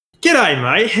G'day,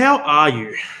 mate. How are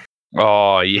you?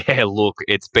 Oh, yeah, look,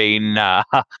 it's been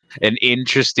an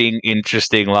interesting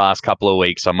last couple of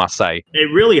weeks, I must say.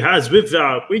 It really has. We've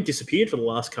disappeared for the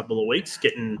last couple of weeks,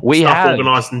 getting We stuff have.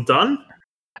 organised and done.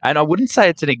 And I wouldn't say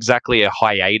it's exactly a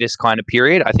hiatus kind of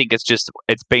period. I think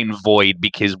it's been void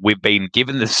because we've been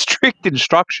given the strict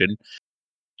instruction,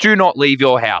 do not leave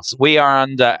your house. We are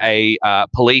under a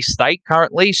police state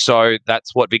currently, so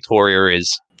that's what Victoria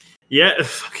is. Yeah,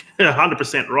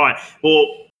 100% right. Well,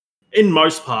 in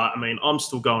most part, I mean, I'm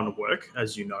still going to work,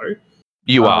 as you know.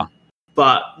 You are.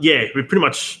 But yeah, we're pretty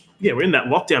much, we're in that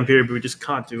lockdown period where we just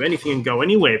can't do anything and go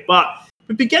anywhere. But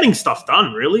we've been getting stuff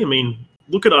done, really. I mean,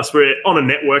 look at us. We're on a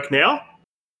network now.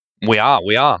 We are.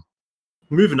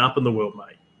 Moving up in the world,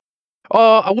 mate.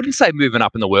 Oh, I wouldn't say moving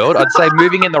up in the world. I'd say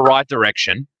moving in the right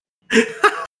direction.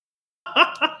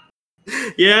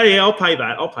 Yeah, I'll pay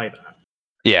that.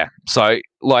 Yeah. So,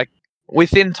 like,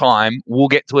 within time, we'll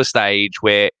get to a stage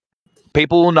where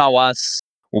people will know us.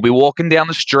 We'll be walking down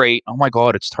the street. Oh, my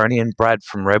God, it's Tony and Brad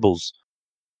from Rebels.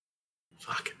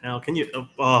 Fucking hell, can you...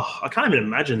 Oh, I can't even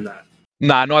imagine that.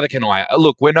 Nah, neither can I.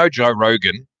 Look, we're no Joe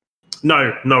Rogan.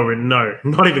 No, not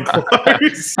even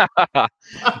close.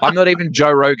 I'm not even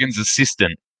Joe Rogan's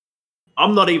assistant.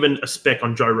 I'm not even a speck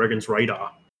on Joe Rogan's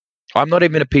radar. I'm not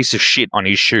even a piece of shit on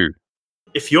his shoe.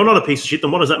 If you're not a piece of shit,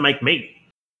 then what does that make me?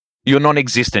 You're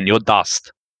non-existent. You're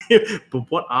dust. But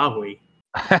what are we?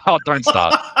 Oh, don't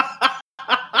start.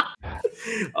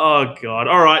 Oh, God.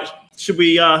 All right. Should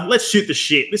we... let's shoot the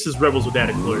shit. This is Rebels Without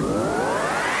a Clue.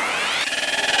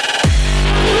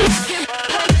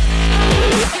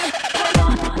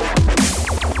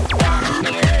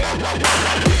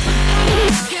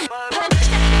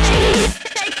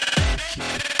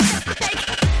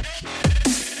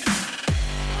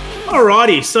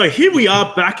 Alrighty, so here we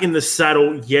are back in the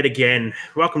saddle yet again.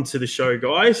 Welcome to the show,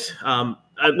 guys.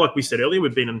 Like we said earlier,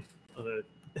 we've been a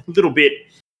little bit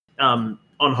on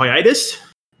hiatus,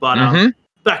 but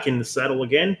back in the saddle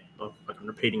again. I'm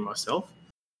repeating myself.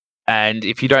 And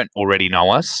if you don't already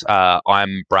know us,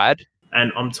 I'm Brad.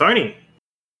 And I'm Tony.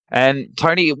 And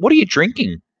Tony, what are you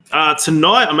drinking?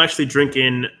 Tonight, I'm actually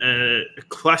drinking a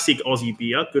classic Aussie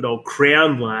beer, good old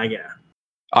Crown Lager.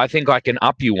 I think I can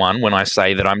up you one when I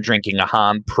say that I'm drinking a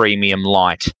Hahn Premium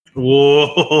Light.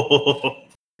 Whoa!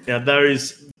 Now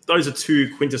those are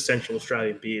two quintessential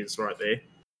Australian beers right there.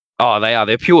 Oh, they are.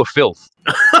 They're pure filth.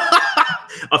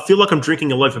 I feel like I'm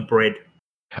drinking a loaf of bread.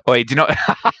 Wait, do you know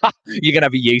you're gonna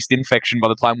have a yeast infection by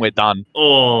the time we're done?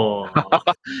 Oh.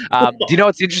 Do you know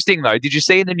what's interesting though? Did you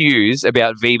see in the news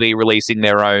about VB releasing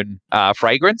their own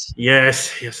fragrance?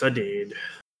 Yes, I did.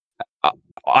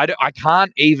 I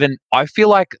can't even. I feel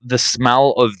like the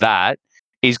smell of that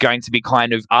is going to be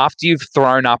kind of after you've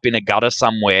thrown up in a gutter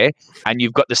somewhere and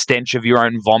you've got the stench of your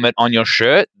own vomit on your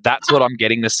shirt. That's what I'm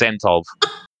getting the scent of.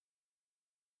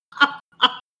 At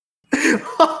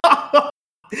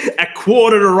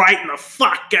 7:45 in the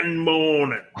fucking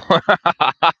morning.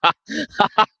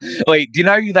 Wait, do you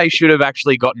know they should have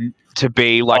actually gotten to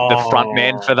be like the front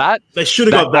man for that? They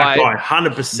should have got that guy,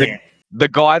 100%. The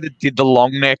guy that did the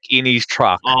long neck in his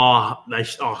truck. Oh,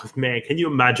 man, can you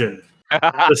imagine?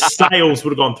 The sales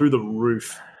would have gone through the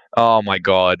roof. Oh, my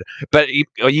God. But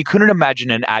you couldn't imagine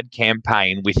an ad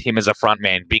campaign with him as a front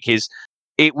man because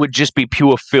it would just be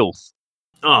pure filth.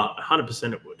 Oh,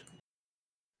 100% it would.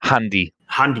 Hundy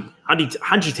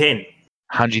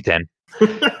 10.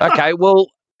 Okay, well,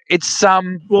 it's a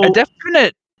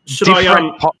definite.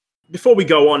 Before we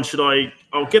go on,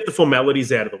 I'll get the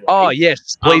formalities out of the way. Oh,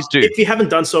 yes, please do. If you haven't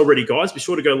done so already, guys, be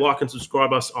sure to go like and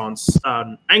subscribe us on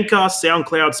Anchor,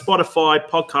 SoundCloud, Spotify,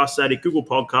 Podcast Addict, Google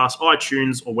Podcasts,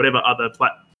 iTunes, or whatever other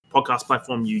podcast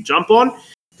platform you jump on.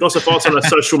 You can also follow us on our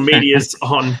social medias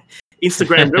on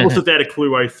Instagram, Rebels Without a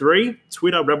Clue 03,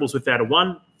 Twitter, Rebels Without a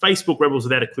 1, Facebook, Rebels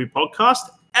Without a Clue podcast,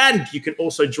 and you can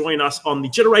also join us on the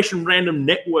Generation Random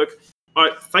Network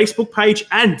Facebook page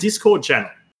and Discord channel.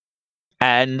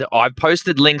 And I've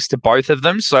posted links to both of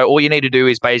them, so all you need to do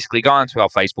is basically go onto our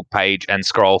Facebook page and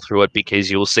scroll through it because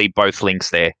you'll see both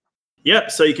links there. Yep,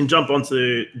 so you can jump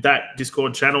onto that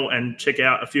Discord channel and check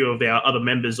out a few of our other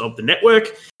members of the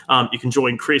network. You can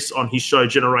join Chris on his show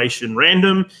Generation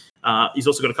Random. He's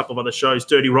also got a couple of other shows,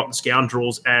 Dirty Rotten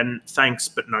Scoundrels and Thanks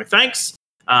But No Thanks.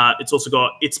 It's also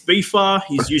got It's Beefer.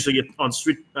 He's usually on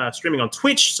streaming on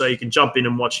Twitch, so you can jump in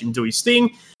and watch him do his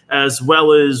thing, as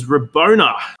well as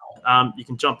Rabona. You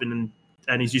can jump in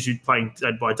and he's usually playing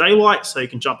Dead by Daylight, so you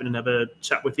can jump in and have a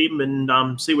chat with him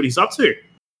and see what he's up to.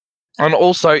 And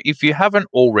also, if you haven't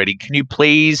already, can you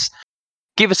please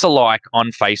give us a like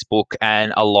on Facebook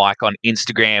and a like on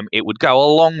Instagram. It would go a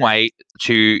long way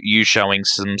to you showing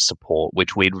some support,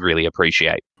 which we'd really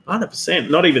appreciate. 100%.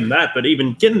 Not even that, but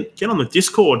even get on the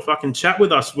Discord, fucking chat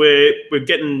with us. We're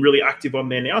getting really active on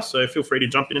there now, so feel free to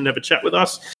jump in and have a chat with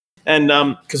us. And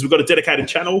because we've got a dedicated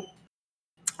channel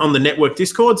on the network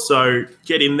Discord, so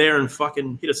get in there and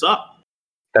fucking hit us up.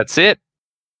 That's it.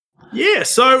 Yeah,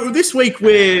 so this week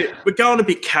we're going a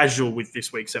bit casual with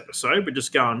this week's episode. We're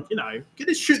just going,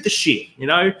 get shoot the shit.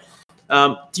 Do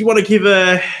you want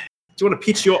to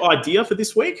pitch your idea for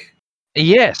this week?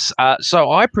 Yes.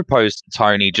 So I proposed to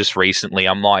Tony just recently.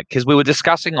 I'm like, because we were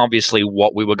discussing obviously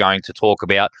what we were going to talk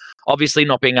about. Obviously,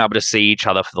 not being able to see each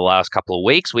other for the last couple of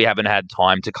weeks, we haven't had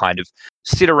time to kind of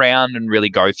sit around and really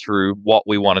go through what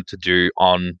we wanted to do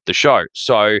on the show.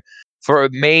 So for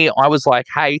me, I was like,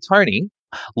 hey, Tony,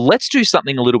 let's do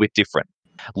something a little bit different.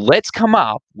 Let's come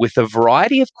up with a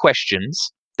variety of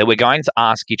questions that we're going to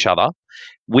ask each other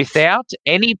without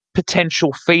any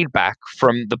potential feedback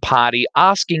from the party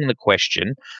asking the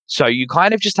question. So you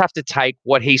kind of just have to take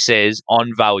what he says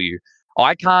on value.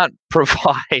 I can't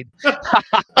provide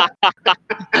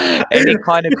any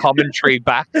kind of commentary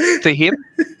back to him.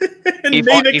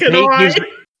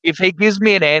 If he gives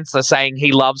me an answer saying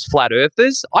he loves flat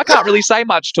earthers, I can't really say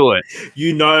much to it.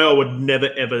 I would never,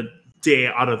 ever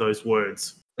dare utter those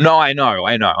words. No, I know.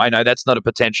 That's not a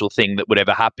potential thing that would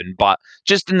ever happen. But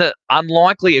just in the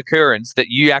unlikely occurrence that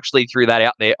you actually threw that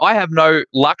out there, I have no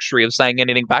luxury of saying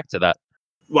anything back to that.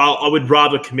 Well, I would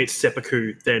rather commit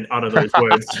seppuku than utter those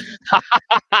words.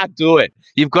 Do it.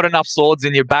 You've got enough swords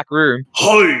in your back room.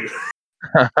 Ho!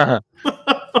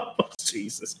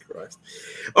 Jesus Christ.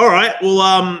 All right.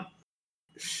 Well,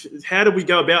 how do we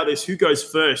go about this? Who goes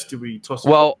first? Do we toss it?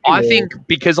 Well, I think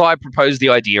because I proposed the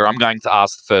idea, I'm going to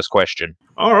ask the first question.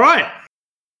 All right.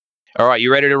 All right. You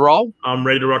ready to roll? I'm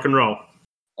ready to rock and roll.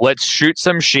 Let's shoot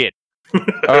some shit.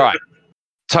 All right.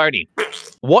 Tony,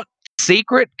 what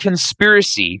secret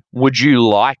conspiracy would you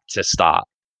like to start?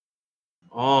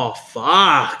 Oh,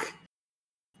 fuck.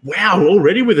 Wow,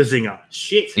 already with a zinger.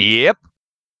 Shit. Yep.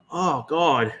 Oh,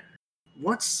 God.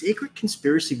 What secret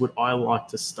conspiracy would I like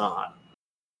to start?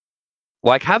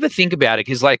 Like, have a think about it,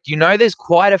 because, there's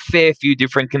quite a fair few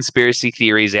different conspiracy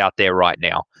theories out there right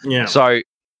now. Yeah. So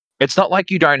it's not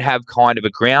like you don't have kind of a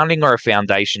grounding or a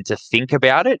foundation to think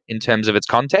about it in terms of its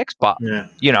context, but,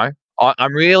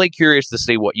 I'm really curious to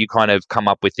see what you kind of come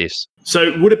up with this.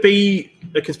 So would it be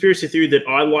a conspiracy theory that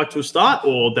I like to start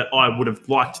or that I would have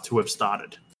liked to have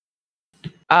started?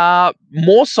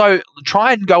 More so,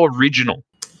 try and go original.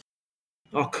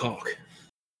 Oh, cock.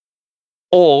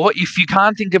 Or if you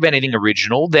can't think of anything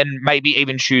original, then maybe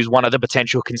even choose one of the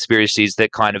potential conspiracies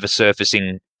that kind of are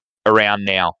surfacing around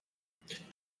now.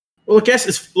 Well, I guess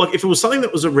it's like if it was something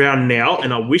that was around now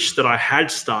and I wish that I had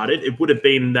started, it would have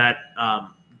been that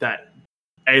that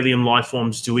alien life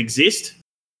forms do exist.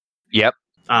 Yep.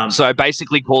 So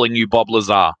basically calling you Bob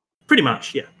Lazar. Pretty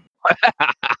much, yeah.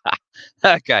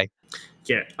 Okay.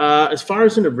 Yeah. As far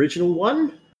as an original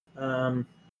one, I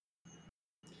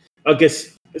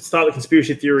guess let's start the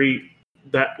conspiracy theory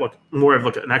that more of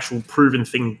an actual proven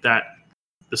thing that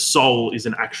the soul is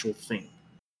an actual thing.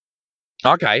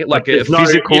 Okay, like a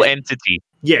physical entity.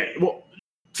 Yeah, well,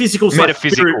 physical,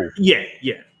 metaphysical. Yeah.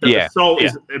 The soul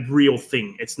is a real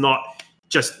thing. It's not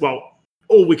just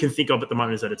all we can think of at the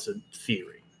moment is that it's a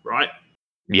theory, right?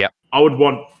 Yeah. I would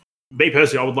like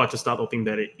to start the thing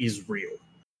that it is real.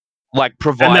 Like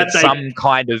provide some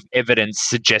kind of evidence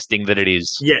suggesting that it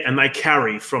is. Yeah, and they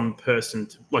carry from person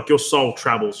to, your soul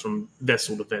travels from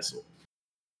vessel to vessel.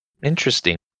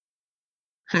 Interesting.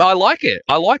 I like it.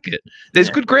 There's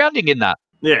good grounding in that.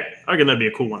 Yeah, I reckon that'd be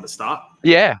a cool one to start.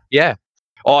 Yeah.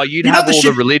 Oh, you'd have all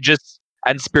the religious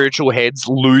and spiritual heads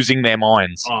losing their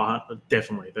minds. Oh,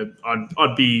 definitely.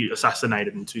 I'd be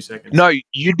assassinated in 2 seconds. No,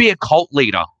 you'd be a cult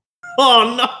leader.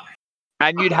 Oh, no.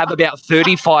 And you'd have about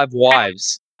 35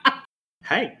 wives.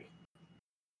 Hey.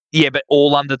 Yeah, but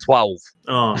all under 12.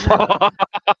 Oh,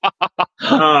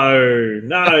 no.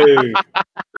 No.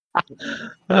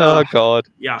 Oh, God.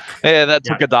 Yeah. Yeah, that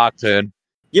took a dark turn.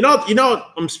 You know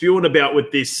what I'm spewing about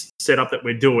with this setup that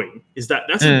we're doing is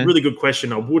that's a really good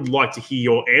question. I would like to hear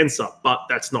your answer, but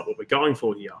that's not what we're going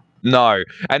for here. No.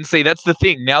 And see, that's the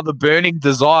thing. Now the burning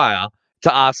desire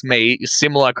to ask me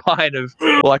similar kind of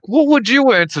what would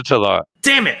you answer to that?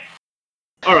 Damn it.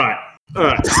 All right.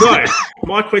 So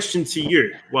my question to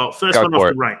you. Well, first one off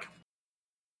the rank.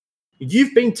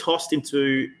 You've been tossed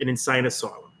into an insane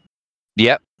asylum.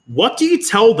 Yep. What do you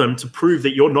tell them to prove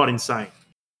that you're not insane?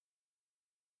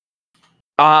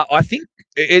 I think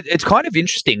it's kind of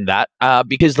interesting that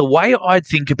because the way I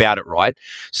think about it, right?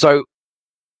 So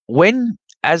when,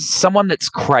 as someone that's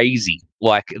crazy,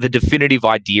 like the definitive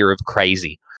idea of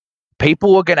crazy,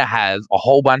 people are going to have a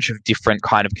whole bunch of different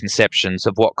kind of conceptions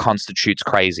of what constitutes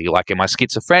crazy. Like, am I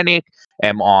schizophrenic?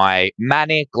 Am I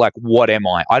manic? Like, what am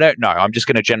I? I don't know. I'm just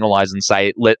going to generalize and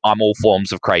say I'm all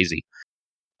forms of crazy.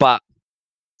 But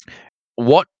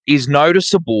what is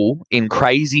noticeable in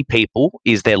crazy people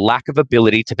is their lack of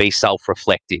ability to be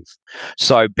self-reflective.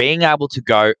 So being able to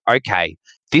go, okay,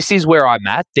 this is where I'm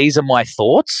at. These are my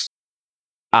thoughts.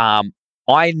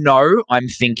 I know I'm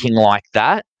thinking like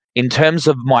that. In terms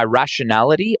of my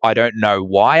rationality, I don't know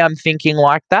why I'm thinking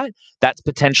like that. That's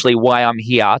potentially why I'm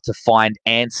here, to find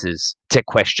answers to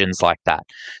questions like that.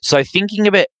 So thinking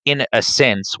of it in a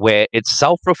sense where it's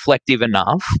self-reflective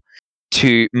enough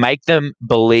to make them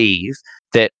believe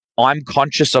that I'm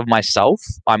conscious of myself,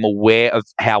 I'm aware of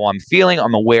how I'm feeling,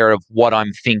 I'm aware of what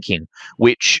I'm thinking,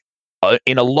 which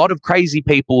in a lot of crazy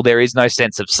people, there is no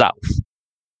sense of self.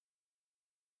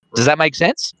 Does that make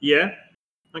sense? Yeah.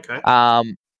 Okay.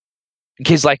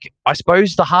 Because, like, I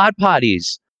suppose the hard part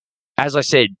is, as I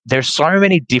said, there's so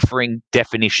many differing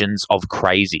definitions of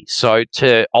crazy. So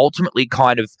to ultimately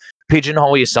kind of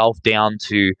pigeonhole yourself down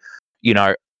to, you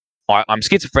know, I'm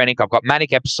schizophrenic, I've got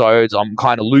manic episodes, I'm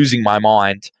kind of losing my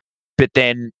mind. But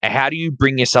then how do you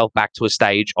bring yourself back to a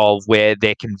stage of where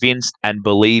they're convinced and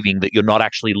believing that you're not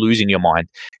actually losing your mind?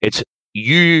 It's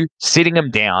you sitting them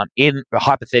down in a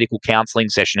hypothetical counseling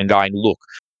session and going, look,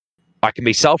 I can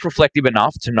be self-reflective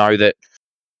enough to know that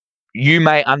you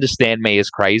may understand me as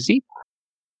crazy,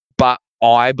 but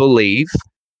I believe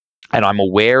and I'm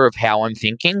aware of how I'm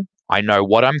thinking. I know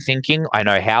what I'm thinking. I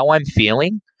know how I'm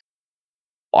feeling.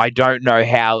 I don't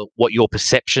know what your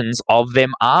perceptions of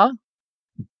them are,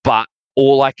 but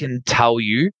all I can tell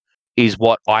you is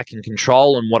what I can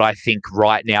control and what I think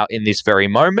right now in this very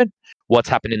moment. What's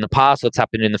happened in the past, what's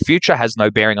happened in the future has no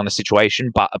bearing on the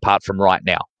situation, but apart from right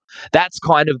now. That's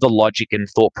kind of the logic and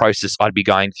thought process I'd be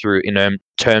going through in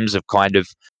terms of kind of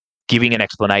giving an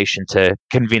explanation to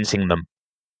convincing them.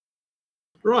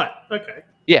 Right. Okay.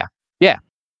 Yeah.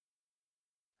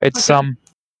 It's Okay.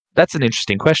 That's an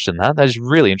interesting question. That is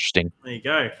really interesting. There you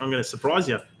go. I'm going to surprise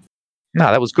you. No,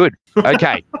 that was good.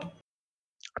 Okay,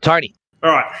 Tony.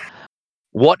 All right.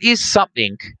 What is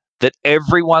something that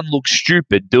everyone looks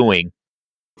stupid doing?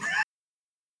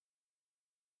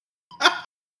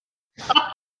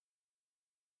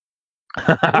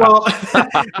 Well,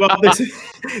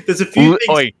 there's a few things.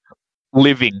 Oi,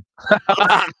 living.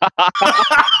 I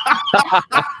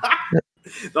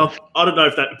don't know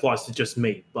if that applies to just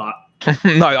me, but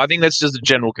No, I think that's just a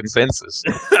general consensus.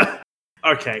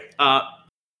 okay. All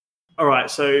right.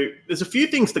 So there's a few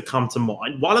things that come to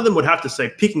mind. One of them would have to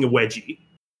say picking a wedgie.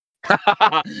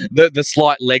 the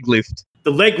slight leg lift.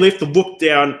 The leg lift, the look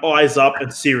down, eyes up,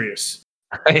 and serious.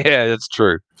 Yeah, that's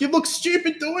true. You look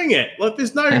stupid doing it. Like,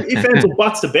 there's no ifs, ands, or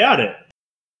buts about it.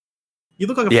 You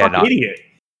look like a fucking idiot.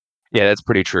 Yeah, that's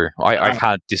pretty true. I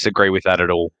can't disagree with that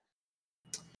at all.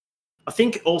 I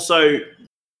think also,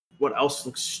 what else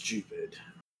looks stupid?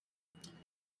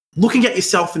 Looking at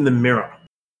yourself in the mirror.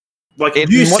 Like,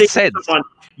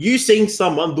 you seeing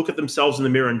someone look at themselves in the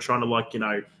mirror and trying to, like,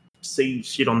 see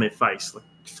shit on their face. Like,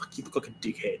 fuck, you look like a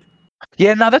dickhead.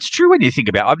 Yeah, no, that's true when you think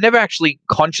about it. I've never actually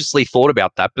consciously thought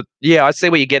about that, but yeah, I see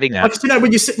where you're getting at. Like,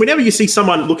 whenever you see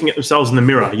someone looking at themselves in the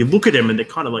mirror, you look at them and they're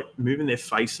kind of like moving their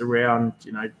face around,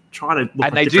 trying to look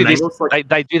and they do this. Like,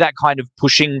 they do that kind of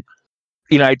pushing,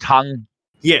 tongue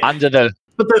under the.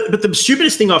 But the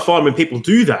stupidest thing I find when people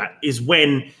do that is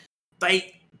when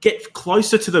they get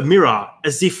closer to the mirror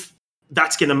as if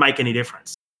that's going to make any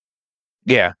difference.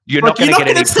 Yeah, you're not going to get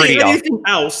any prettier. Anything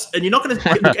else, and you're not going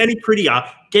to look any prettier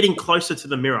getting closer to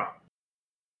the mirror.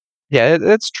 Yeah,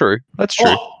 that's true. That's true.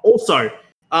 Oh, also,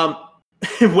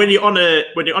 when you're on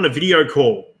a video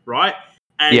call, right,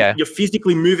 and you're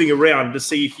physically moving around to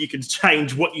see if you can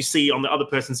change what you see on the other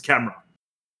person's camera.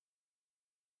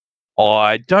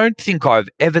 I don't think I've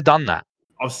ever done that.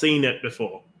 I've seen it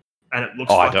before, and it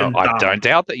looks fucking dumb. I don't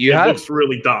doubt that you have. It looks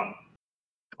really dumb.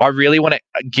 I really want to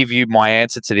give you my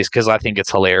answer to this because I think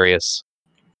it's hilarious.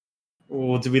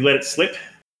 Or do we let it slip?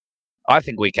 I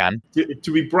think we can.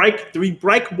 Do we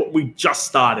break what we just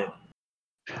started?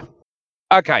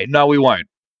 Okay, no, we won't.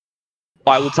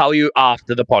 I will tell you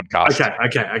after the podcast.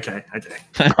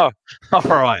 Okay.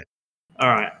 All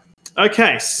right.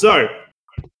 Okay, so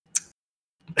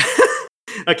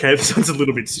okay, this one's a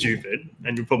little bit stupid,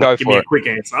 and you'll probably give me a quick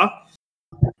answer.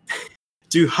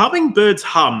 Do hummingbirds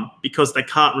hum because they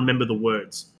can't remember the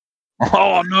words?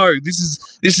 Oh no, this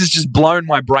is just blown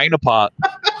my brain apart.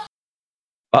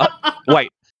 Wait,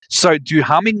 so do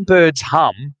hummingbirds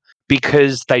hum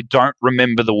because they don't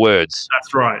remember the words.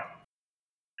 That's right.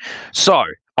 So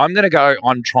I'm going to go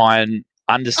on try and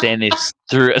understand this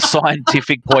through a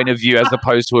scientific point of view as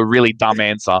opposed to a really dumb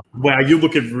answer. Wow, you're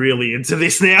looking really into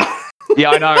this now.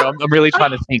 Yeah, I know. I'm really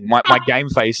trying to think. My game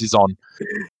face is on.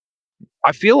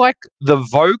 I feel like the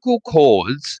vocal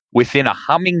cords within a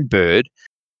hummingbird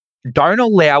don't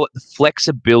allow it the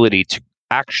flexibility to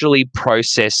actually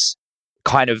process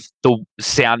kind of the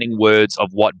sounding words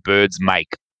of what birds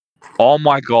make. Oh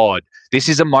my God. This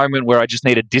is a moment where I just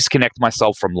need to disconnect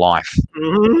myself from life.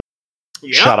 Mm-hmm.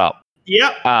 Yep. Shut up.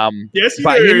 Yep. Yes, you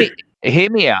but do. hear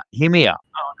me out.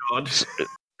 Oh, God.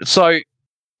 So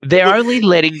they're only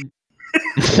letting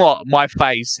my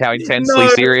face, how intensely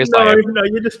serious I am. No,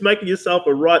 you're just making yourself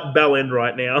a right bell end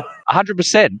right now.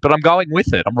 100%, but I'm going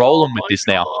with it. I'm rolling with this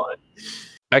now.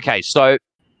 Okay, so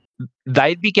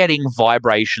they'd be getting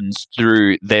vibrations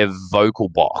through their vocal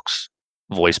box.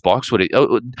 Voice box?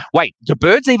 Wait, do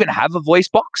birds even have a voice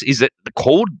box? Is it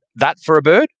called that for a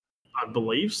bird? I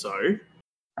believe so.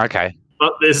 Okay.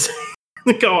 But there's...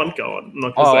 Go on. I'm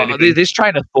not going to say anything. This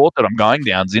train of thought that I'm going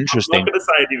down is interesting. I'm not going to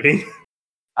say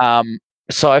anything.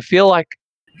 So I feel like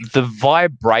the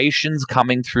vibrations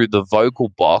coming through the vocal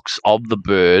box of the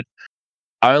bird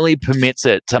only permits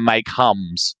it to make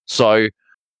hums. So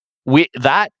with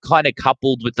that kind of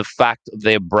coupled with the fact of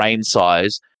their brain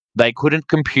size, they couldn't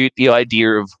compute the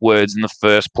idea of words in the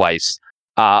first place.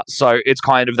 So it's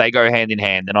kind of they go hand in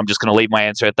hand, and I'm just going to leave my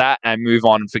answer at that and move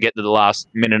on and forget that the last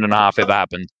minute and a half ever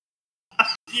happened.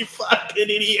 You fucking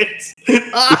idiots.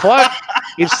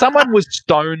 If someone was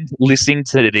stoned listening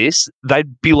to this,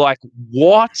 they'd be like,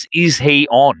 what is he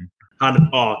on?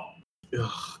 Oh,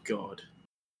 God.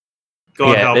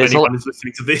 God help anyone who's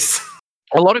listening to this.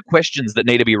 A lot of questions that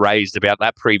need to be raised about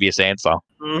that previous answer.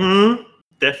 Mm-hmm.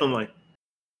 Definitely.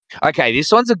 Okay,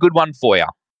 this one's a good one for you.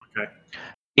 Okay.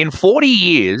 In 40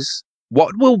 years,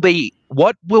 what will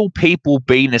people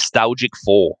be nostalgic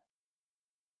for?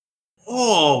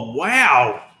 Oh,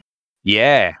 wow.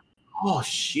 Yeah. Oh,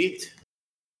 shit.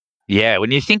 Yeah,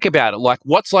 when you think about it, like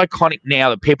what's iconic now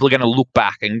that people are going to look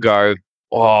back and go,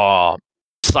 oh,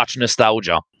 such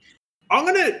nostalgia? I'm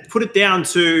going to put it down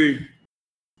to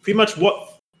pretty much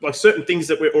like certain things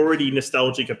that we're already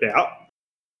nostalgic about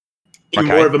in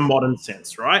more of a modern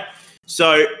sense, right?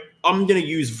 So I'm going to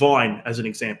use Vine as an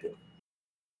example.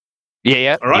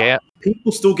 Yeah. All right. Yeah.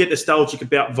 People still get nostalgic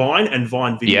about Vine and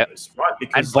Vine videos, right?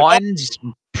 Because Vine's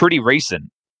pretty recent.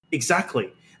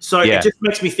 Exactly. So it just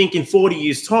makes me think in 40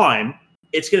 years' time,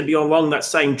 it's going to be along that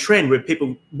same trend where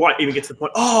people might even get to the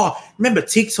point, oh, remember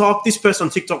TikTok? This person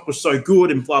on TikTok was so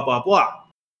good and blah, blah, blah.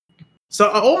 So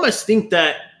I almost think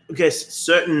that, I guess,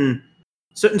 certain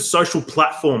social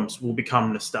platforms will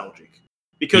become nostalgic.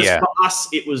 Because for us,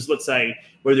 it was, let's say,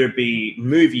 whether it be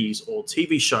movies or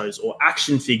TV shows or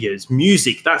action figures,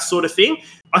 music, that sort of thing.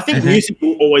 I think music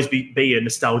will always be a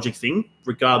nostalgic thing,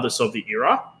 regardless of the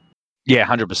era. Yeah,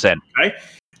 100%. Okay.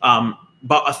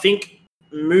 But I think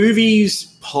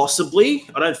movies, possibly.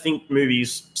 I don't think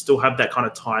movies still have that kind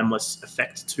of timeless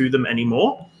effect to them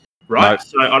anymore, right?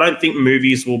 No. So I don't think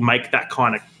movies will make that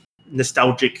kind of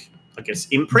nostalgic, I guess,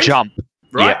 imprint. Jump.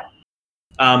 Right?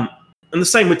 Yeah. And the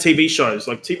same with TV shows.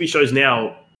 Like TV shows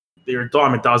now, they're a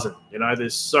dime a dozen. You know,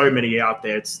 there's so many out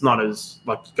there. It's not as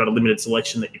like you've got a limited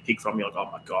selection that you pick from. You're like, oh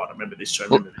my God, I remember this show,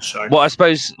 Well, I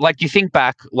suppose, like, you think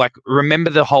back, like, remember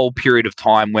the whole period of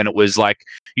time when it was like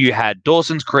you had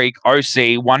Dawson's Creek,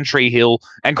 OC, One Tree Hill,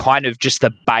 and kind of just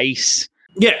the base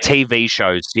TV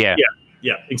shows. Yeah.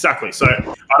 Yeah, exactly. So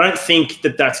I don't think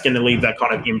that that's going to leave that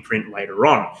kind of imprint later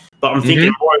on. But I'm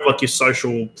thinking more of like your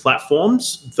social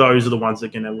platforms. Those are the ones that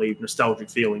are going to leave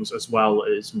nostalgic feelings as well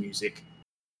as music.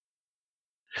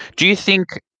 Do you think,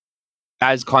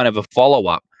 as kind of a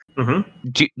follow-up,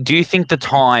 do you think the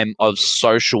time of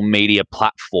social media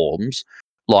platforms,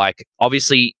 like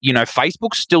obviously, you know,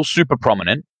 Facebook's still super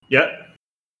prominent. Yeah.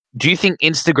 Do you think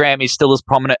Instagram is still as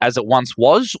prominent as it once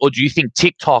was? Or do you think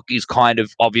TikTok is kind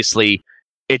of, obviously,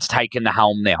 it's taken the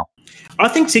helm now? I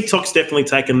think TikTok's definitely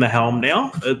taken the helm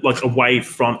now, like away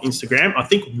from Instagram. I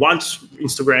think once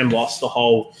Instagram lost the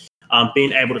whole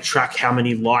being able to track how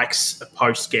many likes a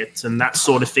post gets and that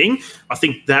sort of thing, I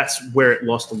think that's where it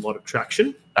lost a lot of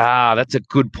traction. That's a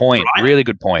good point. Right? Really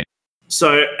good point.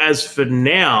 So as for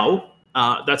now,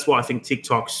 that's why I think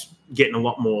TikTok's getting a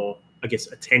lot more, I guess,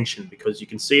 attention, because you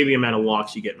can see the amount of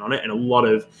likes you're getting on it, and a lot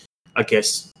of, I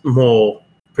guess, more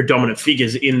predominant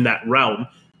figures in that realm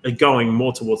are going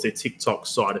more towards their TikTok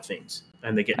side of things.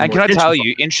 And they're getting. And can I tell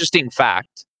you, interesting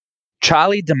fact,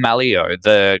 Charli D'Amelio,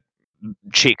 the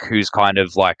chick who's kind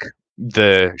of like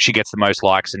she gets the most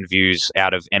likes and views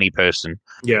out of any person.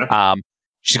 Yeah.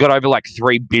 She's got over like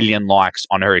 3 billion likes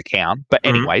on her account. But Mhm.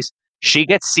 anyways, she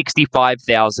gets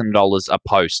 $65,000 a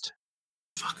post.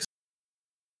 Fuck.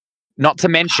 Not to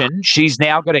mention, she's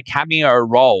now got a cameo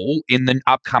role in the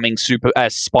upcoming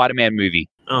Spider-Man movie.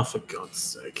 Oh, for God's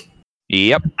sake.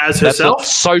 Yep. As That's what herself?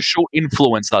 social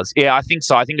influence does. Yeah, I think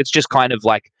so. I think it's just kind of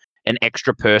like an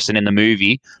extra person in the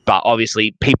movie, but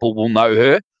obviously people will know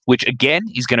her, which again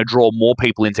is going to draw more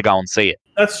people in to go and see it.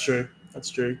 That's true.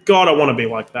 God, I want to be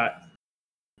like that.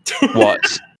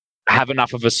 What? Have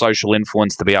enough of a social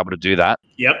influence to be able to do that.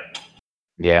 Yep.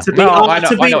 Yeah. To be- No, I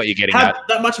to know be- what you're getting Have at.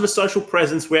 that much of a social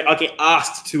presence where I get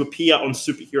asked to appear on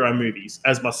superhero movies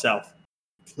as myself.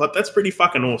 Like, that's pretty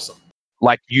fucking awesome.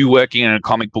 Like you working in a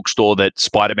comic book store that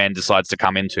Spider-Man decides to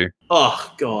come into.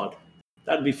 Oh, God.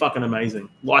 That'd be fucking amazing.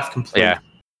 Life complete. Yeah.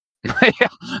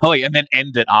 Oh, yeah, and then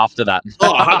end it after that.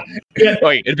 Oh, yeah.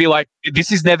 Wait, it'd be like,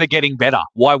 this is never getting better.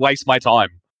 Why waste my time?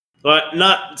 Like,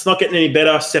 nah, it's not getting any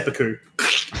better. Seppuku.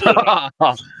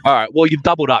 All right. Well, you've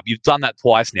doubled up. You've done that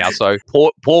twice now. So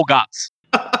poor guts.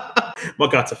 My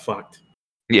guts are fucked.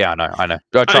 Yeah, I know.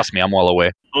 Oh, trust me, I'm well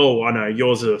aware. Oh, I know.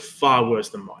 Yours are far worse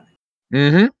than mine.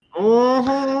 Mm-hmm.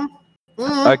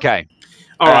 Mm-hmm. Okay.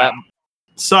 All right.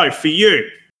 So, for you,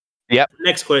 Yep.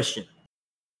 Next question.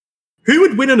 Who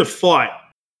would win in a fight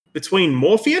between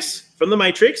Morpheus from The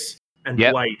Matrix and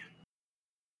Yep. Blade?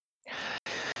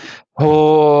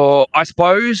 Oh, I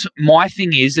suppose my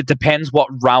thing is it depends what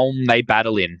realm they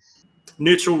battle in.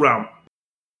 Neutral realm.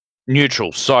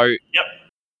 Neutral. So,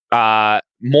 Yep.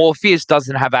 Morpheus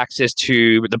doesn't have access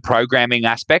to the programming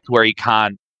aspect where he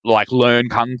can't like learn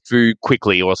kung fu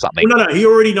quickly or something. Well, no, he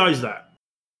already knows that.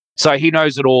 So he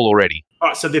knows it all already. All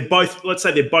right, so they're both, let's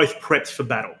say they're both prepped for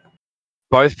battle.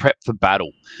 Both prepped for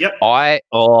battle. Yep.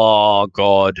 Oh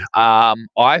God.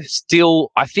 I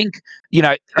think,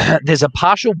 there's a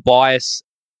partial bias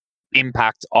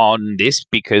impact on this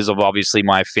because of obviously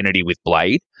my affinity with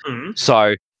Blade. Mhm.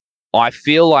 So I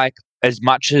feel like as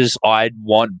much as I'd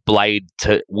want Blade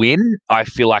to win, I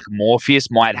feel like Morpheus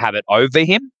might have it over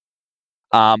him.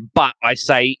 But I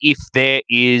say if there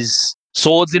is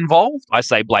swords involved, I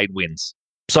say Blade wins.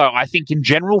 So I think in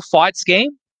general fight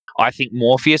scheme, I think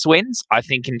Morpheus wins. I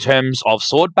think in terms of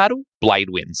sword battle, Blade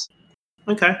wins.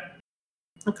 Okay.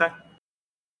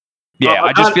 Yeah,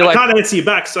 I can't answer you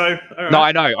back, so... all right. No,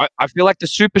 I know. I feel like the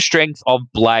super strength of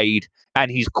Blade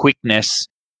and his quickness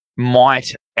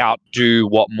might outdo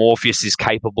what Morpheus is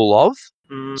capable of.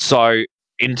 Mm. So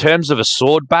in terms of a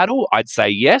sword battle, I'd say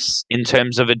yes. In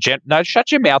terms of no,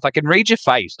 shut your mouth. I can read your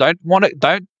face. Don't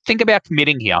think about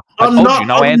committing here. I'm answer.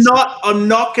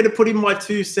 not going to put in my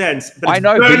 2 cents. But I it's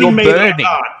know, but burning you're me that I burning.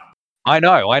 can't.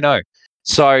 I know.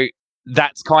 So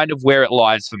that's kind of where it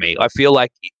lies for me. I feel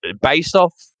like based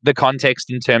off the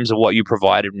context in terms of what you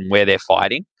provided and where they're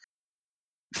fighting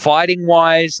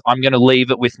wise, I'm going to leave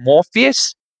it with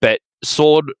Morpheus, but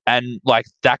sword and like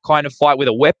that kind of fight with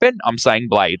a weapon, I'm saying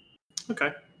Blade.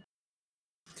 Okay.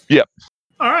 Yep.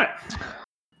 All right.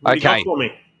 What do you got Okay. for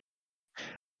me?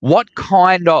 What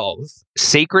kind of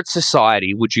secret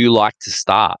society would you like to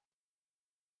start?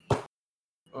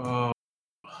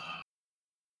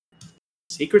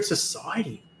 Secret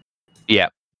society. Yeah.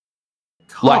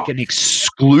 God. Like an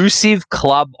exclusive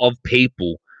club of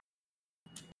people.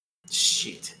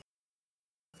 Shit.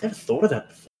 Never thought of that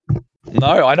before.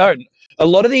 No, I know. A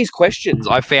lot of these questions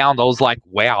I found, I was like,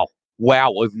 wow,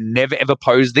 we've never ever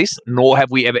posed this, nor have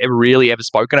we ever really ever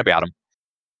spoken about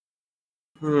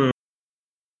them.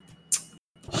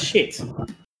 Shit.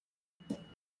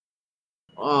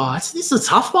 Oh, this is a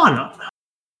tough one.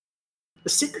 The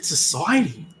secret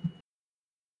society.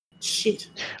 Shit.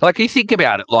 Like, you think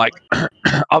about it, like,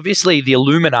 obviously the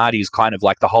Illuminati is kind of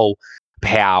like the whole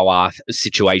power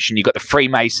situation. You've got the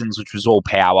Freemasons, which was all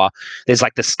power. There's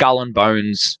like the Skull and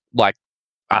Bones, like,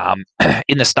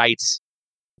 in the States,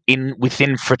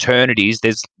 within fraternities,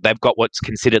 they've got what's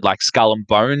considered like Skull and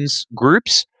Bones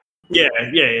groups. Yeah,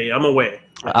 I'm aware.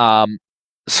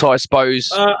 So I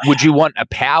suppose, would you want a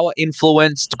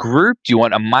power-influenced group? Do you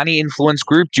want a money-influenced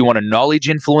group? Do you want a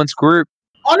knowledge-influenced group?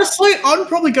 Honestly, I'd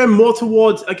probably go more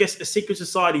towards, I guess, a secret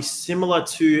society similar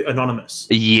to Anonymous.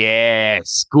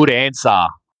 Yes, good answer.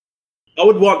 I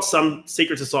would want some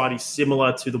secret society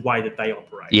similar to the way that they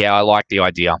operate. Yeah, I like the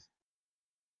idea.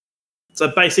 So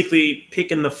basically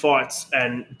picking the fights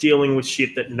and dealing with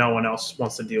shit that no one else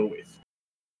wants to deal with.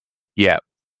 Yeah.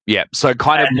 So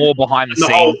kind of more behind the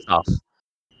scenes stuff.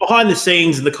 Behind the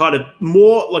scenes and the kind of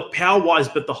more like power-wise,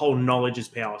 but the whole knowledge is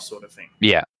power sort of thing.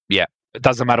 Yeah. It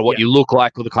doesn't matter what you look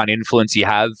like or the kind of influence you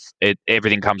have.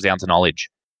 Everything comes down to knowledge.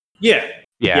 Yeah.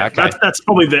 Okay. That's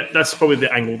probably the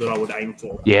angle that I would aim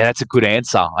for. Yeah, that's a good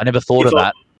answer. I never thought of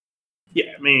that.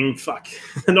 Yeah, I mean, fuck.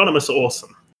 Anonymous are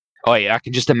awesome. Oh yeah, I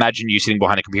can just imagine you sitting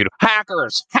behind a computer.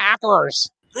 Hackers, hackers.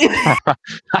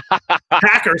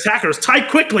 Hackers, type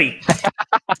quickly.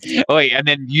 Oh yeah, and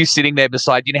then you sitting there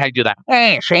beside. You know how you do that?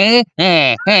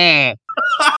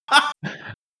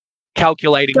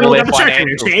 Calculating all their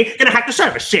financials. Gonna hack the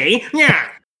service, see? Yeah.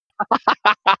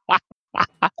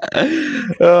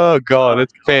 Oh god,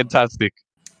 it's fantastic.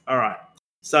 All right.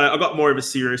 So I got more of a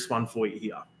serious one for you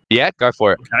here. Yeah, go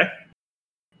for it. Okay.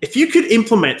 If you could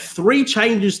implement 3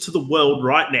 changes to the world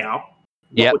right now,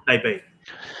 what would they be?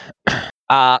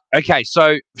 Okay,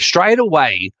 so straight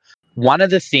away, one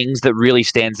of the things that really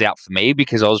stands out for me,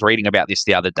 because I was reading about this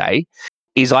the other day,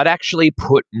 is I'd actually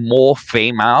put more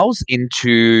females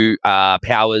into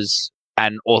powers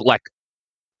or like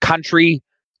country,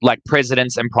 like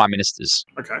presidents and prime ministers.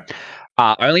 Okay.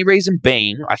 Only reason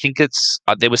being, I think it's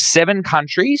there were 7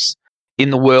 countries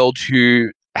in the world who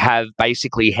have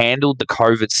basically handled the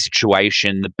COVID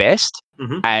situation the best,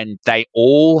 and they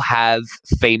all have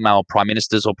female prime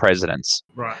ministers or presidents.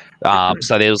 Right.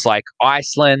 So there was like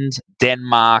Iceland,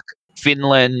 Denmark,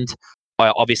 Finland,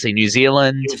 obviously New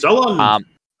Zealand.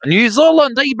 New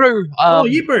Zealand, Hebrew.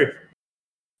 Hebrew.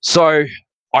 So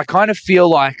I kind of feel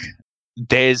like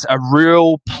there's a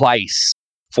real place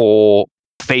for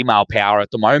female power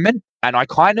at the moment, and I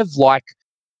kind of like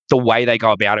the way they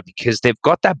go about it because they've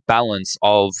got that balance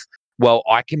of, well,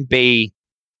 I can be,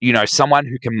 someone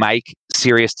who can make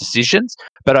serious decisions,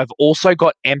 but I've also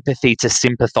got empathy to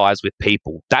sympathize with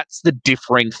people. That's the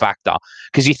differing factor.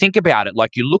 Because you think about it,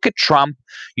 like you look at Trump,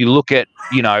 you look at,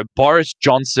 Boris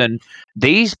Johnson,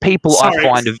 these people I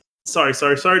find of. Sorry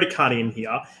to cut in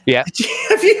here. Yeah.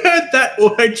 Have you heard that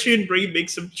auto-tune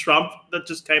remix of Trump that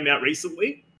just came out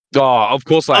recently? Oh, of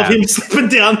course I have. Of him slipping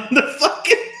down the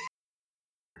fucking...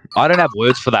 I don't have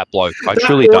words for that bloke. I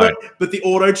truly don't. But the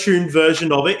auto-tune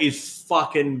version of it is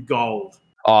fucking gold.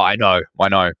 Oh, I know.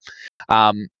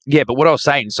 Yeah, but what I was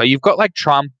saying, so you've got like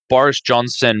Trump, Boris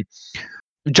Johnson,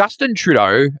 Justin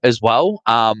Trudeau as well.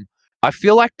 I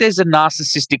feel like there's a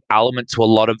narcissistic element to a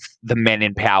lot of the men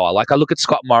in power. Like I look at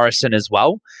Scott Morrison as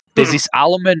well. There's this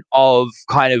element of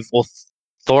kind of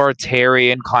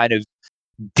authoritarian kind of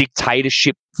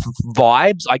dictatorship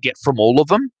vibes I get from all of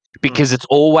them because it's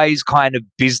always kind of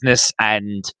business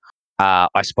and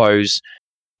I suppose,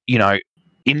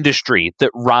 industry that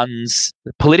runs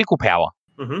political power.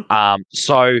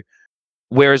 So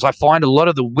whereas I find a lot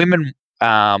of the women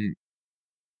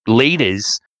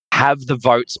leaders have the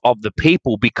votes of the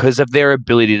people because of their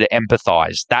ability to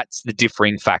empathize. That's the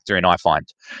differing factor I find.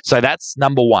 So that's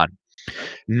number 1.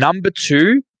 Number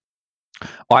 2,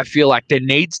 I feel like there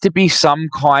needs to be some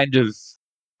kind of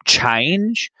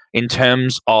change in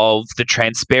terms of the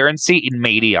transparency in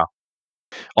media.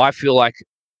 I feel like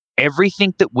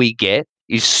everything that we get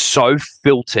is so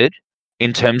filtered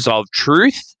in terms of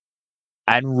truth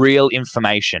and real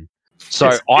information. So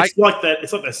it's like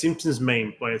that Simpsons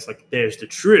meme where it's like there's the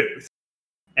truth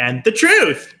and the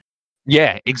truth.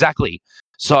 Yeah, exactly.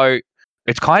 So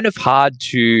it's kind of hard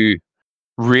to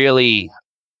really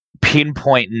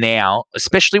pinpoint now,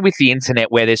 especially with the internet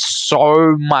where there's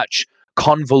so much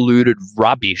convoluted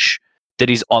rubbish that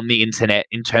is on the internet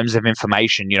in terms of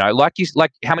information.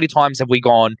 Like how many times have we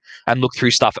gone and looked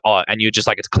through stuff and you're just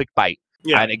like, it's clickbait.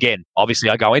 Yeah. And again, obviously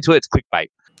I go into it, it's clickbait.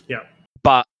 Yeah.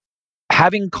 But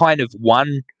having kind of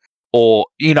one or,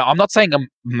 I'm not saying a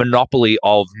monopoly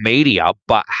of media,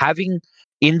 but having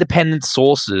independent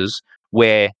sources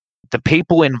where the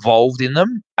people involved in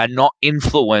them are not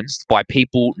influenced by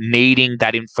people needing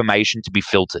that information to be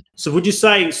filtered. So would you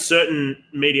say certain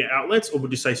media outlets or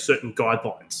would you say certain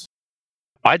guidelines?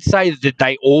 I'd say that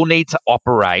they all need to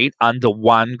operate under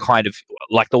one kind of,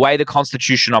 like the way the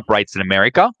Constitution operates in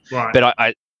America. Right. But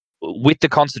I with the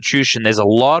Constitution, there's a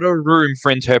lot of room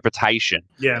for interpretation.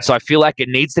 Yeah. So I feel like it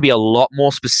needs to be a lot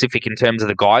more specific in terms of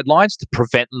the guidelines to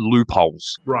prevent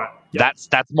loopholes. Right. Yep.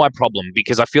 That's my problem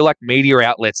because I feel like media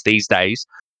outlets these days,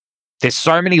 there's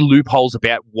so many loopholes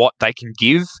about what they can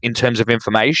give in terms of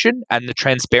information, and the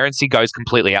transparency goes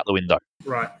completely out the window.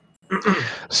 Right.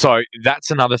 So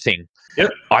that's another thing.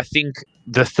 Yep. I think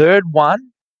the third one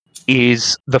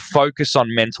is the focus on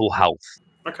mental health.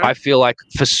 Okay. I feel like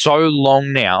for so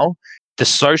long now, the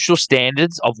social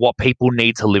standards of what people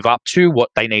need to live up to,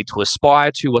 what they need to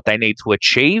aspire to, what they need to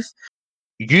achieve,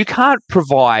 you can't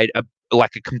provide a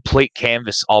complete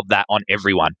canvas of that on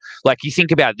everyone. Like you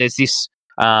think about it, there's this,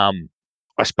 I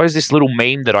suppose this little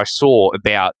meme that I saw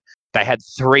about they had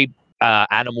 3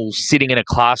 animals sitting in a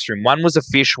classroom. One was a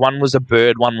fish, one was a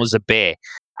bird, one was a bear.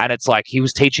 And it's like he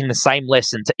was teaching the same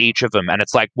lesson to each of them. And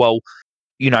it's like, well,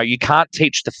 you can't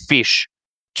teach the fish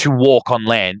to walk on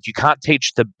land. You can't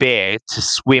teach the bear to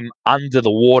swim under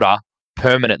the water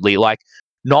permanently. Like,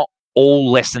 not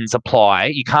all lessons apply.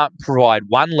 You can't provide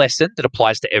one lesson that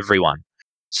applies to everyone.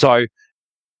 So,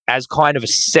 as kind of a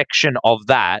section of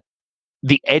that,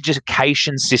 the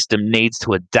education system needs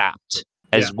to adapt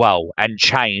as well and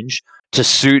change to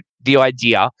suit the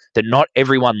idea that not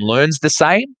everyone learns the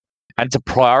same, and to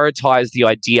prioritize the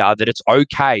idea that it's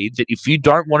okay that if you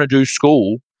don't want to do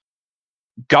school,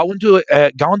 go and do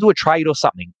a trade or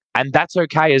something, and that's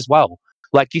okay as well.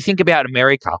 Like, you think about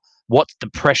America, what's the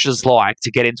pressures like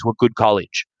to get into a good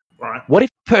college? Right. What if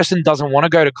a person doesn't want to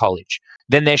go to college?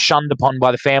 Then they're shunned upon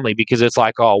by the family because it's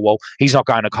like, oh, well, he's not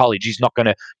going to college. He's not going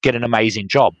to get an amazing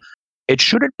job. It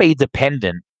shouldn't be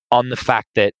dependent on the fact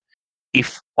that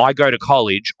if I go to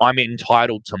college, I'm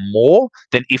entitled to more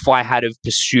than if I had have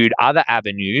pursued other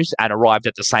avenues and arrived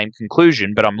at the same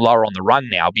conclusion, but I'm lower on the run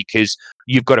now because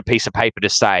you've got a piece of paper to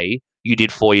say you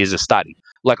did 4 years of study.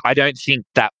 Like, I don't think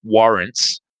that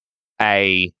warrants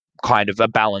a kind of a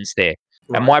balance there.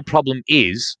 Right. And my problem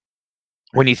is,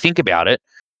 when you think about it,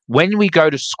 when we go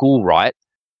to school, right,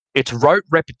 it's rote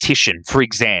repetition for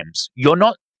exams. You're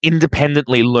not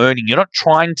independently learning. You're not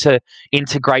trying to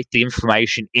integrate the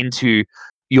information into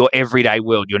your everyday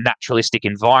world, your naturalistic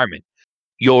environment.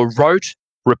 You're rote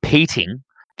repeating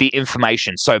the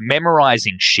information. So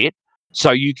memorizing shit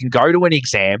so you can go to an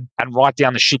exam and write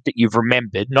down the shit that you've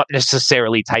remembered, not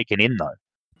necessarily taken in, though.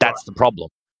 That's the problem.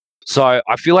 So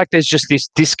I feel like there's just this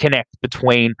disconnect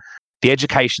between the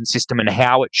education system and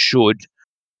how it should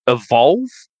evolve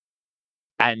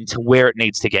and to where it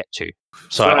needs to get to.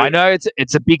 So I know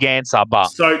it's a big answer, but...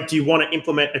 So do you want to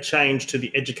implement a change to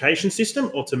the education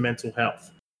system or to mental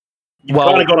health? You've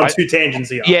kind of got on two tangents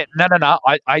here. Yeah, no.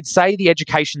 I'd say the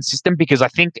education system, because I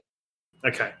think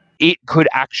it could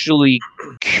actually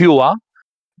cure,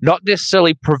 not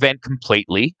necessarily prevent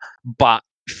completely, but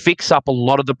fix up a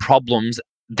lot of the problems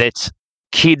that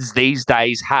kids these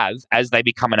days have as they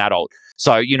become an adult.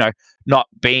 So, not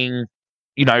being,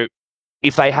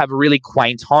 if they have a really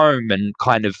quaint home and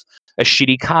kind of a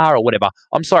shitty car or whatever,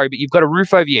 I'm sorry, but you've got a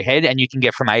roof over your head and you can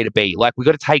get from A to B. Like, we've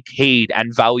got to take heed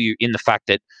and value in the fact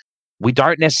that we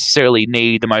don't necessarily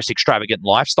need the most extravagant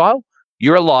lifestyle.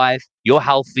 You're alive, you're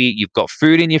healthy, you've got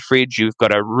food in your fridge, you've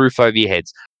got a roof over your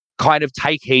heads. Kind of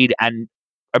take heed and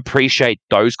appreciate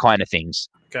those kind of things.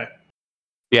 Okay.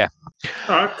 Yeah.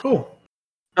 All right, cool.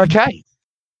 Okay.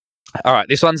 All right,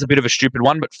 this one's a bit of a stupid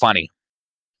one, but funny.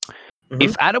 Mm-hmm.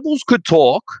 If animals could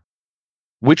talk,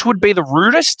 which would be the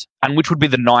rudest and which would be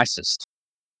the nicest?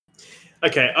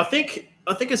 Okay, I think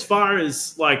as far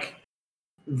as like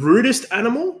rudest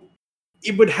animal,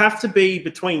 it would have to be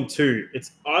between two.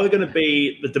 It's either going to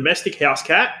be the domestic house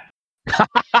cat.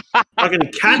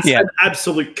 Fucking cats and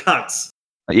absolute cunts.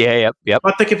 Yeah, yep.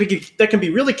 But they can be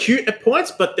really cute at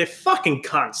points, but they're fucking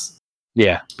cunts.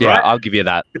 Yeah, right? I'll give you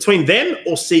that. Between them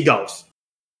or seagulls.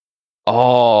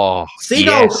 Oh,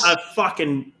 seagulls are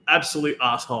fucking absolute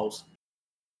assholes.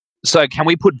 So can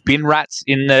we put bin rats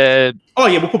in the... Oh,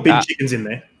 yeah, we'll put bin chickens in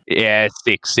there. Yeah,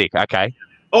 sick. Okay.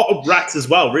 Oh, rats as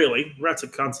well, really. Rats are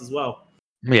cunts as well.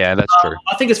 Yeah, that's true.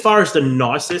 I think as far as the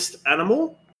nicest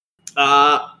animal,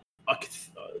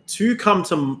 three come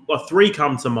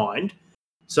to mind.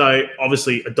 So,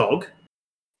 obviously, a dog.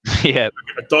 Yeah.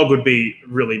 A dog would be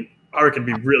really, I reckon,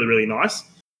 be really, really nice.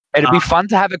 It'd be fun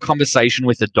to have a conversation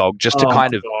with a dog just to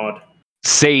kind of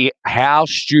see how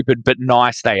stupid but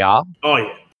nice they are. Oh,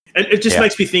 yeah. And it just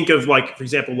makes me think of, like, for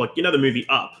example, like, the movie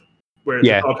Up, where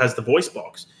the dog has the voice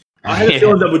box. I had a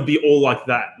feeling that would be all like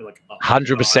that. Like,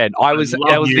 100%. That was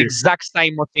the exact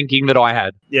same thinking that I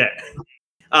had. Yeah.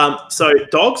 So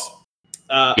dogs,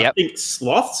 I think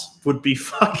sloths would be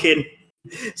fucking...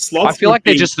 Sloths I feel like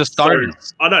they're just the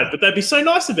stoners. I know, but they'd be so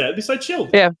nice about it. They'd be so chilled.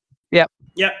 Yeah.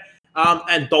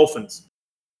 And dolphins.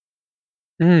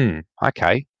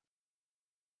 Okay.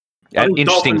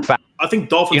 Interesting fact. I think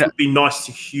dolphins would be nice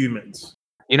to humans.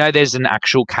 There's an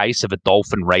actual case of a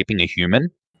dolphin raping a human.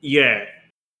 Yeah.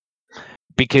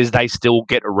 Because they still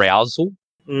get arousal.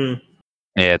 Yeah,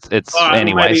 it's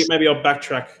anyways. Maybe I'll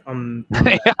backtrack on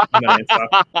that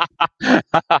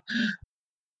answer.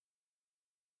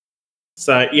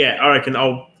 So, yeah, I reckon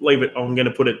I'll leave it. I'm going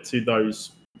to put it to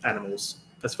those animals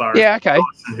as far as okay.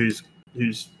 Who's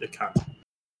the cunt.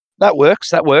 That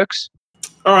works.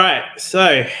 All right,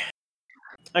 so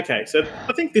I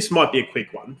think this might be a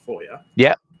quick one for you.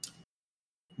 Yeah.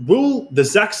 Will the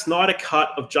Zack Snyder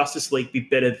cut of Justice League be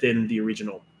better than the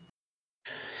original?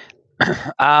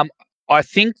 I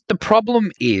think the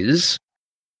problem is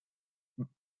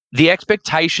the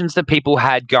expectations that people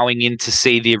had going in to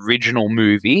see the original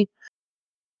movie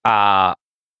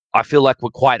I feel like we're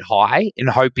quite high in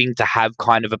hoping to have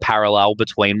kind of a parallel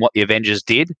between what the Avengers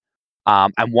did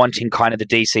and wanting kind of the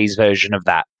DC's version of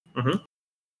that.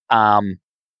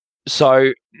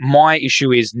 So my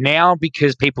issue is now,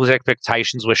 because people's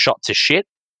expectations were shot to shit,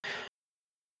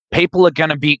 people are going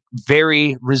to be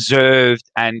very reserved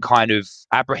and kind of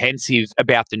apprehensive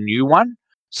about the new one.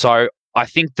 So I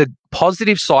think the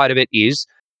positive side of it is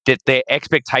that their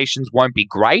expectations won't be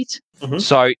great.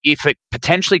 So if it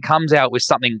potentially comes out with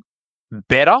something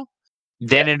better,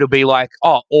 then it'll be like,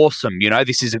 oh, awesome,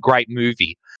 this is a great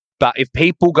movie. But if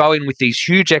people go in with these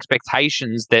huge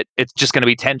expectations that it's just going to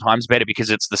be 10 times better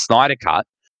because it's the Snyder Cut,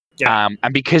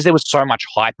 and because there was so much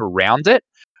hype around it,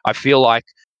 I feel like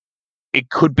it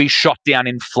could be shot down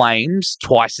in flames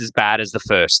twice as bad as the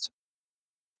first.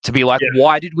 To be like,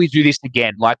 why did we do this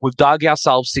again? Like, we've dug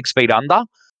ourselves 6 feet under.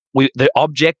 The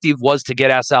objective was to get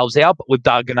ourselves out, but we've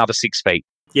dug another 6 feet.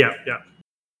 Yeah.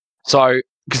 So,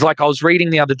 because I was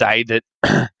reading the other day that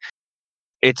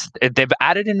they've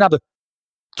added another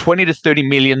 $20 to $30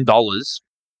 million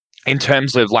in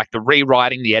terms of like the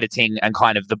rewriting, the editing, and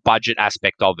kind of the budget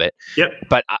aspect of it.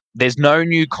 But there's no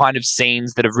new kind of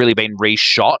scenes that have really been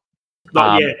reshot.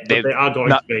 Not yet, but there are going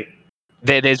to be.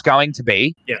 There's going to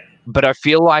be. Yeah. But I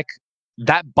feel like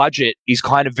that budget is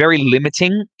kind of very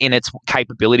limiting in its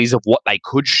capabilities of what they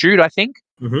could shoot, I think.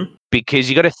 Because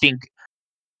you got to think,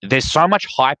 there's so much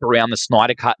hype around the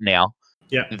Snyder Cut now.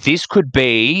 Yeah. This could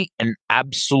be an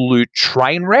absolute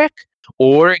train wreck,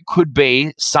 or it could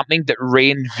be something that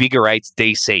reinvigorates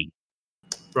DC.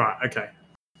 Right, okay.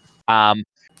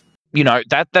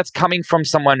 That's coming from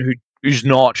someone who's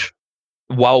not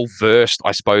well versed,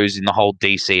 I suppose, in the whole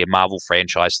DC and Marvel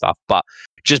franchise stuff, but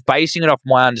just basing it off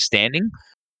my understanding,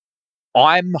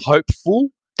 I'm hopeful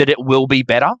that it will be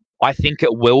better. I think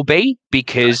it will be,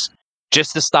 because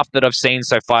just the stuff that I've seen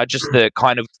so far, just the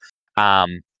kind of, I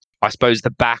suppose,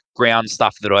 the background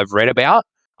stuff that I've read about,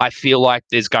 I feel like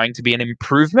there's going to be an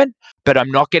improvement, but I'm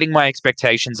not getting my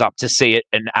expectations up to see it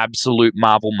an absolute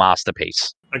Marvel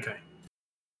masterpiece. Okay.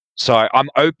 So I'm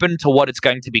open to what it's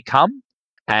going to become,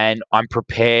 and I'm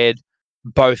prepared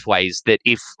both ways that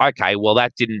if, okay, well,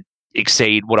 that didn't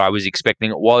exceed what I was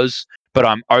expecting it was, but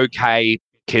I'm okay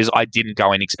because I didn't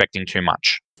go in expecting too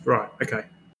much. Right, okay.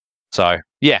 So,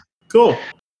 yeah. Cool.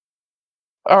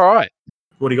 All right.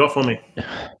 What do you got for me?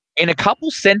 In a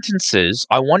couple sentences,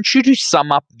 I want you to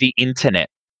sum up the internet.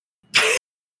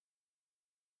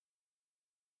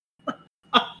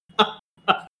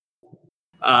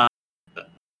 A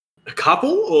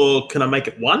couple, or can I make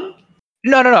it one?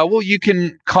 No. Well, you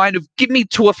can kind of give me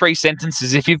 2 or 3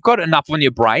 sentences. If you've got enough on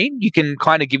your brain, you can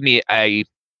kind of give me a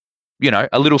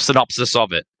little synopsis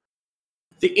of it.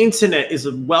 The internet is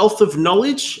a wealth of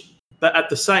knowledge, but at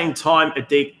the same time, a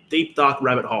deep, deep, dark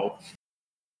rabbit hole.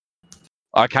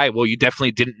 Okay, well, you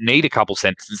definitely didn't need a couple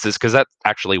sentences because that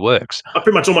actually works. I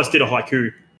pretty much almost did a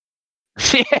haiku.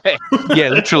 Yeah,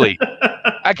 literally.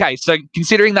 Okay, so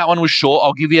considering that one was short,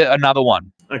 I'll give you another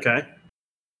one. Okay.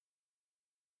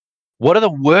 What are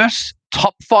the worst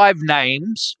top 5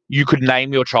 names you could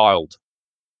name your child?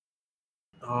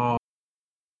 A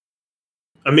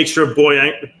mixture of boy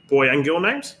and girl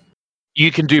names?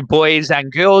 You can do boys and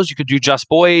girls. You could do just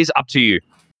boys. Up to you.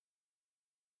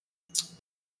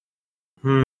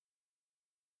 I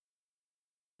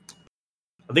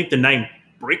think the name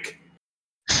Brick.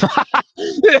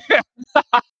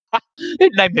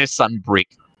 It named their son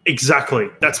Brick. Exactly.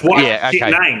 That's what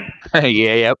name.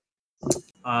 Yeah, yep.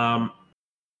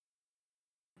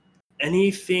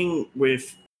 Anything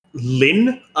with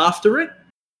Lynn after it?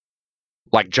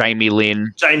 Like Jamie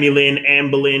Lynn,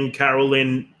 Amber Lynn, Carol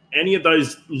Lynn, any of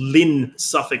those Lynn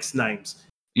suffix names.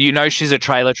 You know she's a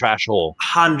trailer trash whore.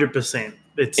 100%.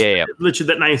 It's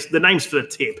literally the name's for the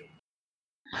tip.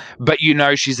 But you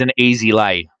know she's an easy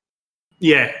lay.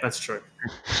 Yeah, that's true.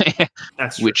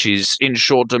 That's true. Which is in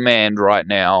short demand right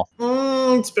now.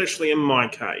 Especially in my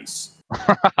case.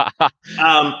 What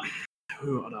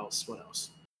else?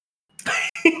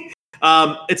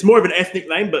 It's more of an ethnic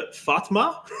name, but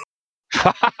Fatma.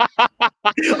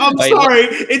 I'm sorry.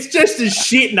 It's just a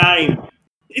shit name.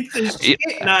 It's a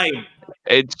shit name.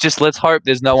 It's just, let's hope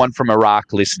there's no one from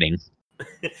Iraq listening.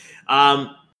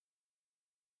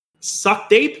 Suck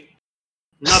Deep.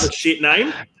 Another shit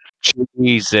name.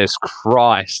 Jesus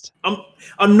Christ.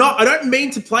 I'm not. I don't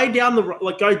mean to play down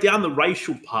go down the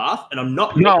racial path, and I'm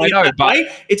not. No, I know, but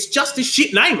it's just a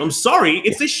shit name. I'm sorry.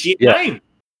 It's a shit name.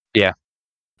 Yeah.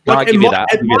 No, I give you that.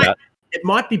 It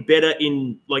might be better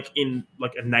in a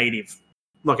native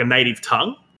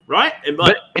tongue, right?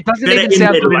 But it doesn't even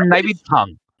sound good in a native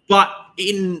tongue. But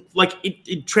in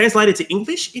it translated to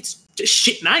English, it's just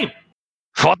shit name.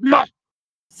 Fatma.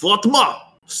 Fatma,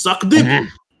 suck dick. Mhm.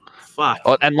 Fuck.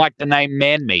 Oh, and like the name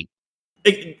Man Me.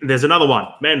 There's another one,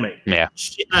 Man Me. Yeah.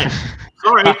 Shit name.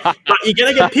 Sorry, but you're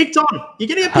gonna get picked on. You're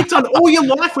gonna get picked on all your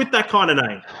life with that kind of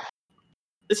name.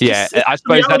 It's Yeah, just, it's I just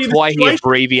the suppose reality that's of the why he situation.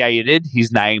 abbreviated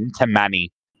his name to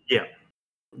Manny. Yeah.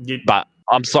 But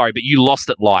I'm sorry, but you lost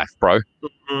at life, bro.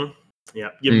 Mhm. Yeah.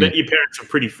 Your parents are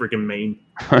pretty freaking mean.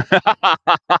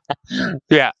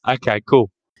 Yeah. Okay. Cool.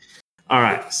 All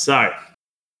right. So,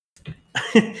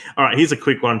 all right. Here's a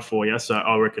quick one for you. So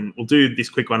I reckon we'll do this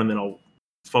quick one and then I'll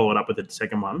follow it up with the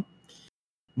second one.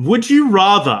 Would you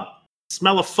rather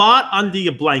smell a fart under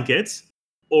your blankets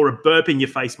or a burp in your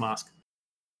face mask?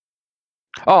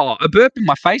 Oh, a burp in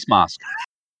my face mask.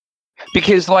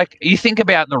 Because, like, you think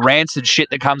about the rancid shit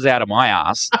that comes out of my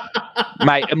ass,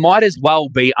 mate. It might as well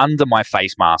be under my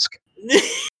face mask.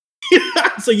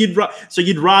 so you'd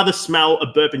rather smell a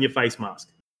burp in your face mask?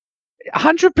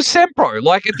 100%, bro.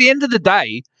 Like, at the end of the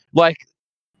day, like,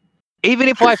 even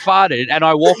if I farted and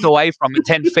I walked away from it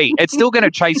 10 feet, it's still going to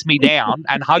chase me down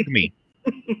and hug me.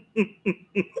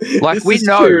 Like, This we is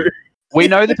know. true. We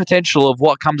know the potential of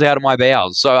what comes out of my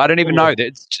bowels. So I don't even know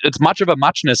that it's much of a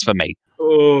muchness for me.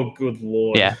 Oh, good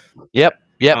lord. Yeah. Yep.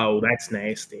 Oh, that's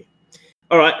nasty.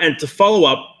 All right, and to follow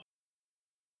up,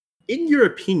 in your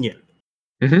opinion,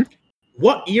 Mhm.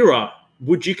 what era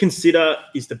would you consider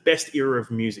is the best era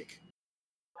of music?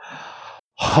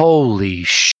 Holy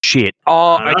shit.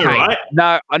 Oh, I know, okay. right?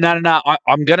 No.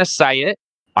 I'm going to say it.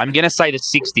 I'm going to say the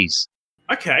 60s.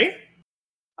 Okay.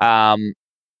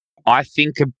 I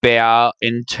think about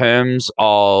in terms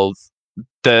of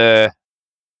the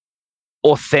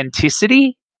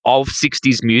authenticity of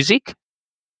 60s music.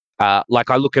 Like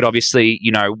I look at obviously,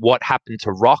 you know, what happened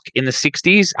to rock in the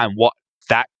 60s and what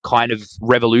that kind of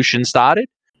revolution started.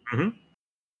 Mhm.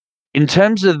 In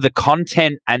terms of the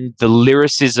content and the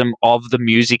lyricism of the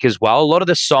music as well, a lot of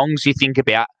the songs you think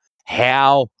about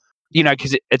how, you know,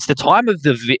 because it's the time of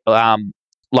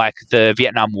like the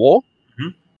Vietnam War.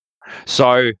 Mhm.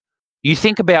 So you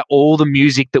think about all the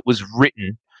music that was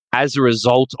written as a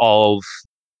result of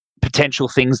potential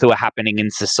things that were happening in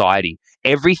society.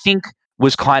 Everything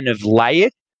was kind of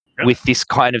layered Yep. with this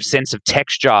kind of sense of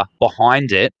texture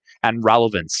behind it and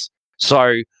relevance.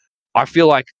 So I feel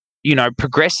like, you know,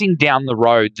 progressing down the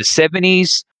road, the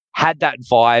 70s had that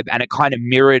vibe and it kind of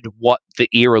mirrored what the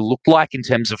era looked like in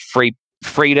terms of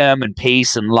freedom and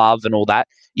peace and love and all that.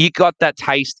 You got that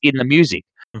taste in the music.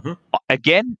 Mhm.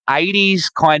 Again, 80s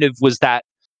kind of was that,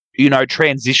 you know,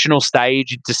 transitional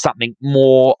stage into something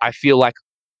more. I feel like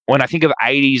when I think of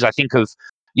 80s, I think of,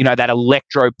 you know, that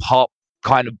electro pop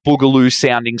kind of boogaloo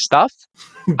sounding stuff.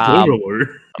 Boogaloo.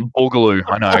 Boogaloo,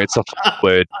 I know, it's a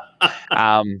word.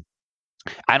 And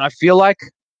I feel like,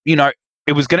 you know,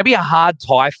 it was going to be a hard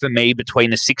tie for me between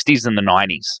the 60s and the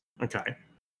 90s. Okay.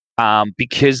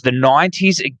 Because the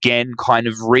 90s, again, kind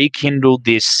of rekindled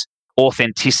this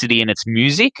authenticity in its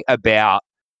music about,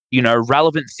 you know,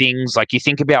 relevant things. Like you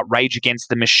think about Rage Against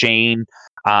the Machine,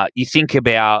 you think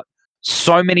about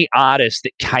so many artists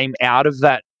that came out of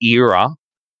that era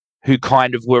who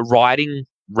kind of were writing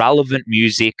relevant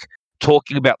music,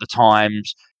 talking about the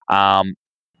times. And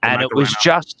it was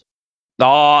just,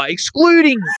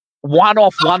 excluding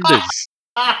one-off wonders.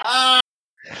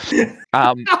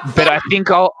 But I think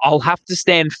I'll have to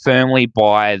stand firmly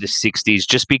by the 60s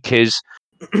just because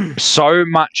so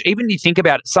much, even you think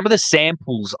about it, some of the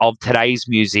samples of today's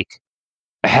music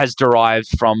has derived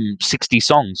from 60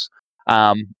 songs.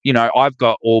 You know, I've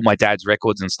got all my dad's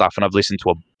records and stuff, and I've listened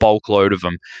to a bulk load of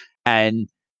them. And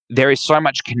there is so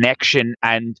much connection.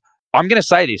 And I'm going to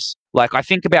say this, like, I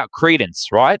think about Creedence,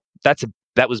 right?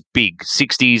 That was big,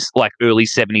 60s, like early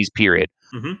 70s period.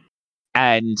 Mhm.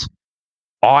 And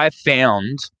I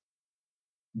found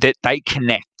that they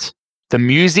connect. The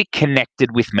music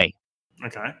connected with me.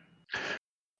 Okay.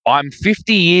 I'm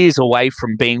 50 years away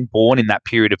from being born in that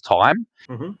period of time,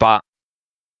 Mhm. but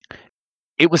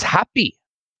it was happy.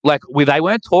 Like they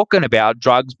weren't talking about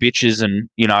drugs, bitches, and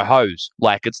you know hoes.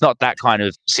 Like it's not that kind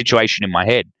of situation in my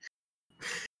head.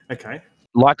 Okay.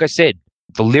 Like I said,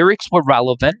 the lyrics were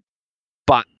relevant,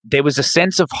 but there was a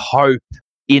sense of hope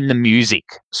in the music.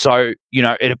 So you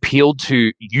know, it appealed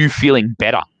to you feeling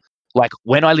better. Like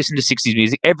when I listen to 60s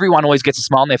music, everyone always gets a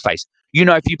smile on their face. You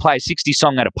know, if you play a 60s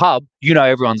song at a pub, you know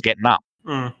everyone's getting up.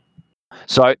 Mm.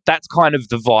 So that's kind of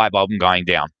the vibe I'm going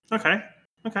down. Okay.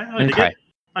 Okay. I dig it.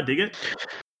 I dig it.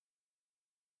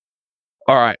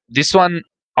 All right. This one,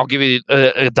 I'll give you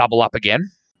a double up again.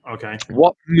 Okay.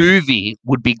 What movie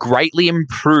would be greatly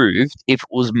improved if it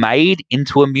was made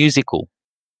into a musical?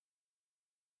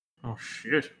 Oh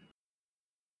shit.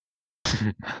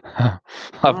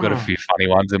 I've got a few funny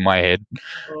ones in my head.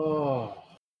 Oh,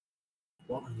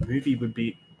 what movie would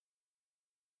be?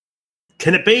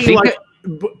 Can it be Think like?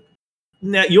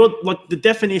 Now you're like the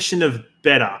definition of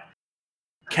better.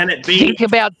 Can it be? Think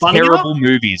about funnier? terrible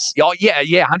movies. Oh yeah,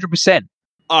 100%.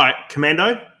 All right,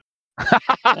 Commando.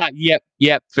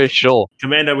 Yep, for sure.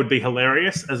 Commando would be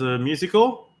hilarious as a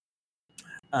musical.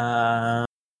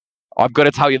 I've got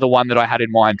to tell you the one that I had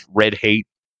in mind, Red Heat.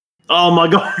 Oh my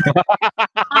god!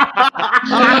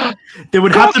 There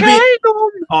would have to be.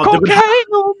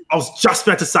 I was just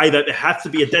about to say that there has to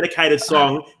be a dedicated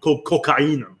song called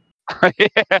Cocaine.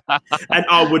 And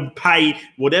I would pay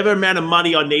whatever amount of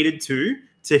money I needed to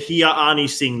hear Arnie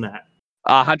sing that.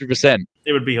 100%.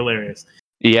 It would be hilarious.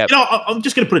 Yeah. You know, I'm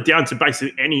just going to put it down to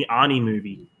basically any Arnie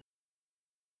movie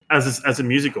as a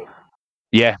musical.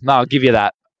 Yeah, no, I'll give you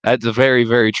that. That's very,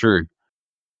 very true.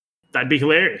 That'd be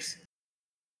hilarious.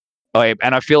 Oh, yeah,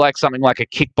 and I feel like something like a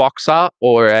kickboxer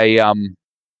or a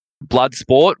blood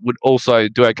sport would also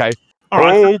do okay. All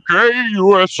right. Okay,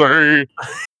 USA.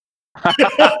 Okay,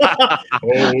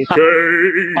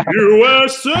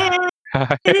 USA.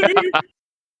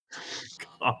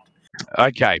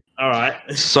 Okay. All right.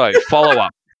 So, follow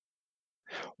up.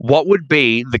 What would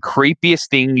be the creepiest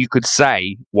thing you could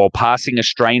say while passing a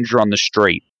stranger on the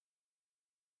street?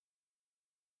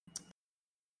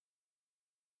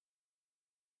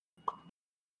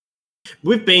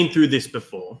 We've been through this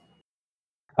before.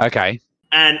 Okay.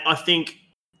 And I think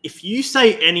if you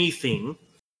say anything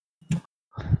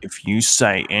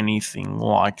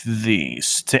like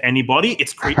this to anybody,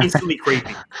 it's instantly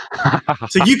creepy.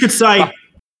 So you could say,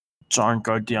 "Don't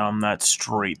go down that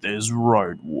street. There's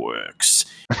roadworks."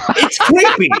 It's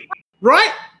creepy,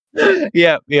 right?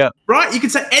 Yeah. Right? You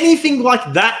could say anything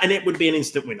like that, and it would be an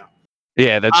instant winner.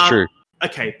 Yeah, that's true.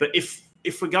 Okay, but if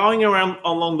we're going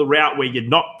along the route where you're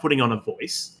not putting on a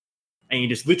voice and you're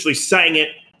just literally saying it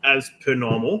as per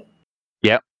normal,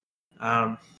 yep.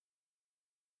 And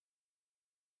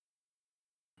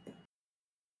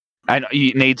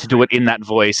you need to do it in that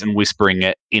voice and whispering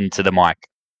it into the mic.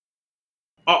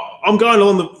 I'm going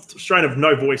along the strain of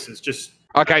no voices, just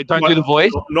okay. Don't do the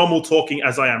voice. Normal talking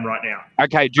as I am right now.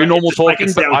 Okay, do normal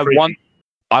talking, but I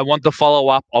want the follow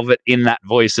up of it in that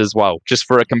voice as well, just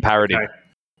for a comparative. Okay.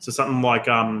 So something like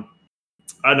I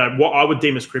don't know what I would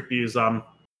deem as creepy is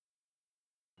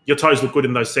your toes look good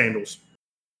in those sandals.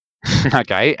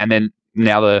 Okay, and then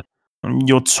now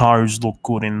your toes look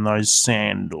good in those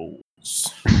sandals.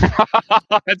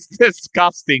 It's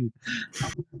disgusting.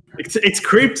 It's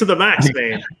creep to the max,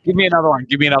 man. Give me another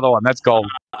one. That's gold.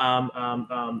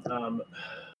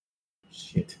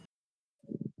 Shit.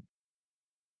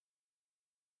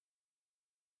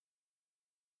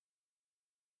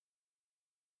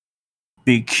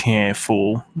 Be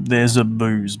careful. There's a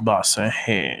booze bus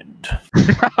ahead.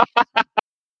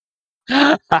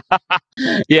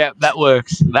 Yeah, that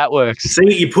works.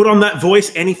 See, you put on that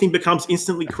voice, anything becomes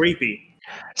instantly creepy.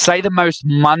 Say the most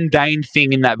mundane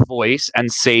thing in that voice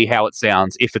and see how it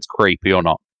sounds, if it's creepy or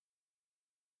not.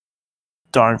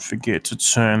 Don't forget to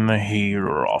turn the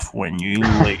heater off when you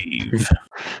leave.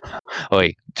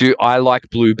 Oi, do I like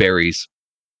blueberries?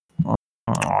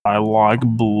 I like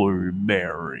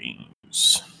blueberries.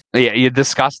 Yeah, you're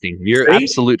disgusting. You're See?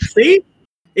 absolute. See?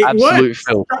 It absolute works.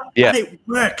 filth. Yeah. It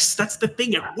works. That's the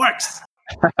thing. It works.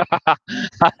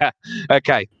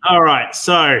 Okay. All right.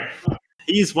 So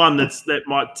here's one that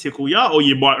might tickle you, or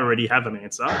you might already have an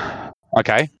answer.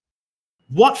 Okay.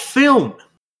 What film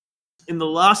in the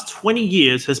last 20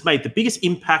 years has made the biggest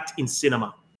impact in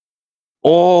cinema?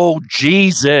 Oh,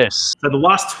 Jesus. So the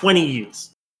last 20 years.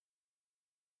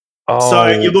 Oh, so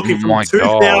you're looking from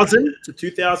 2000 God. to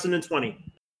 2020.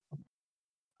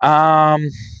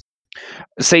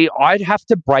 See, I'd have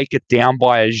to break it down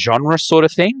by a genre sort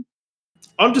of thing.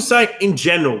 I'm just saying, in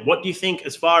general, what do you think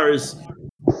as far as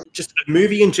just a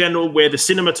movie in general where the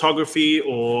cinematography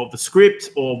or the script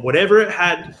or whatever it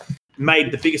had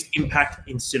made the biggest impact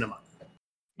in cinema?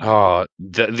 Oh,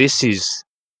 this is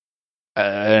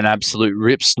an absolute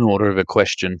rip snorter of a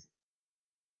question.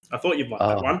 I thought you'd like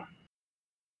that one.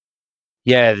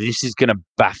 Yeah, this is going to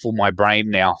baffle my brain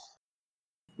now.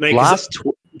 Last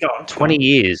 20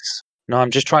 years. No, I'm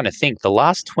just trying to think. The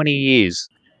last 20 years,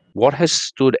 what has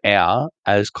stood out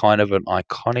as kind of an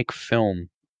iconic film?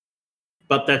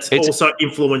 But that's also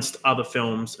influenced other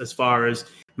films as far as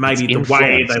maybe the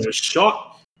way they were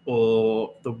shot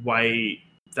or the way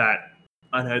that,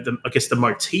 I guess the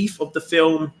motif of the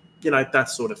film, that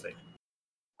sort of thing.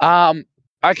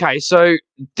 Okay, so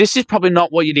this is probably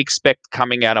not what you'd expect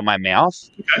coming out of my mouth.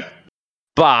 Okay.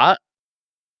 But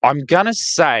I'm going to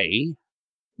say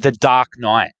The Dark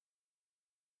Knight.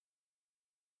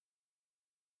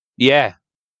 Yeah.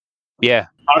 Yeah.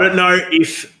 I don't know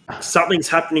if something's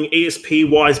happening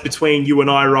ESP-wise between you and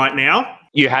I right now.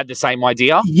 You had the same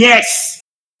idea? Yes!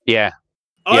 Yeah.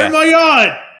 Oh Yeah. my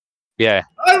god! Yeah.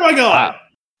 Oh my god!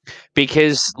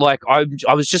 Because like I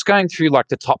was just going through like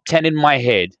the top 10 in my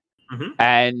head, Mhm.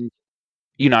 and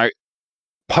you know,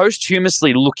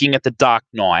 posthumously looking at the Dark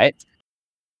Knight,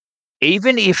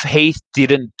 even if Heath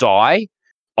didn't die,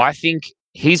 I think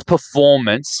his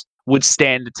performance would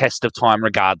stand the test of time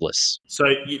regardless. So,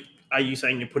 are you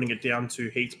saying you're putting it down to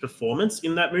Heath's performance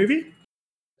in that movie?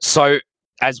 So,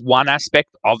 as one aspect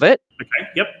of it, Okay,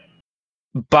 yep.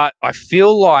 but I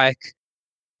feel like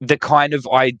the kind of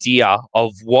idea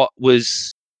of what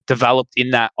was developed in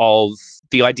that, of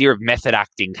the idea of method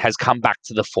acting, has come back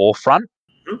to the forefront,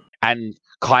 Mhm. and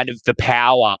kind of the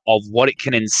power of what it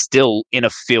can instill in a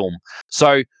film.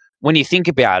 So when you think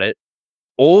about it,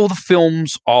 all the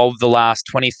films of the last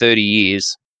 20, 30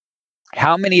 years,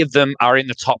 how many of them are in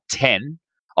the top 10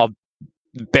 of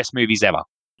best movies ever?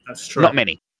 That's true. Not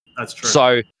many. That's true.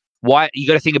 So why you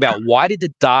got to think about, why did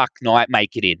The Dark Knight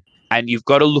make it in? And you've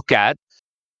got to look at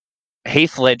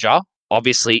Heath Ledger,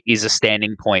 obviously, is a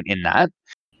standing point in that.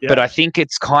 Yeah. But I think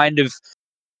it's kind of,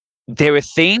 there were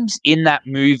themes in that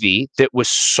movie that were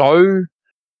so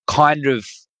kind of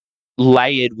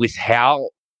layered with how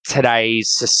today's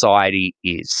society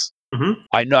is. Mhm.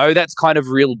 I know that's kind of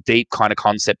real deep kind of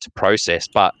concept to process,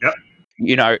 but Yep.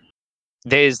 you know,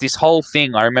 there's this whole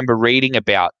thing I remember reading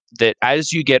about, that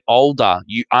as you get older,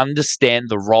 you understand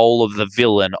the role of the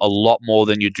villain a lot more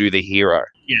than you do the hero,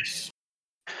 Yes.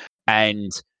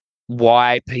 and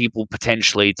why people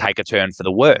potentially take a turn for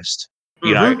the worst.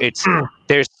 You know, Mhm. it's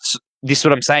there's this is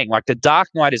what I'm saying. Like The Dark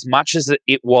Knight, as much as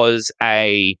it was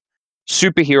a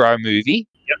superhero movie,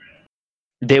 Yep.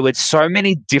 there were so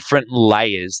many different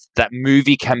layers that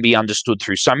movie can be understood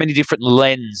through, so many different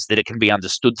lens that it can be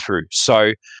understood through.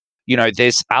 So, you know,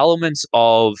 there's elements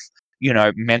of, you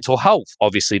know, mental health,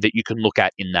 obviously, that you can look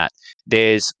at in that.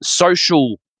 There's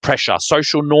social pressure,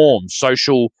 social norms,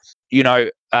 social, you know,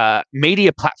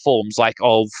 media platforms I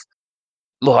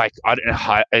don't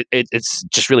know, it's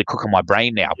just really cooking my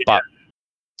brain now. Yeah. But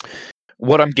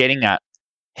what I'm getting at,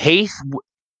 Heath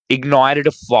ignited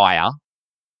a fire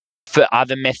for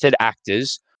other method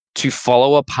actors to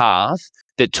follow a path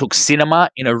that took cinema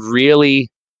in a really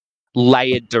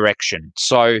layered direction.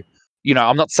 So, you know,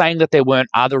 I'm not saying that there weren't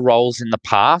other roles in the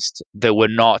past that were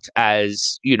not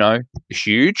as, you know,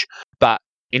 huge, but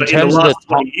in But in the terms of the last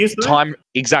 20 years, though? time,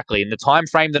 exactly, in the time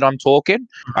frame that I'm talking,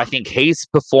 I think his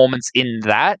performance in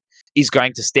that is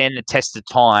going to stand the test of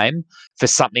time for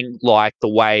something like the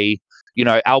way, you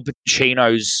know, Al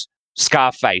Pacino's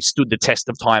Scarface stood the test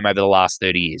of time over the last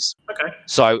 30 years. Okay.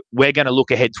 So we're going to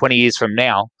look ahead 20 years from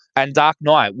now, and Dark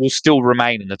Knight will still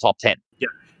remain in the top 10. Yeah.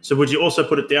 So would you also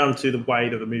put it down to the way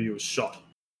that the movie was shot?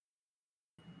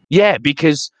 Yeah,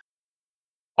 because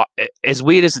as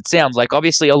weird as it sounds, like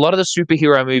obviously a lot of the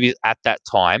superhero movies at that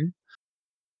time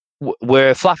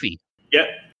were fluffy. Yeah.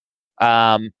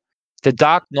 The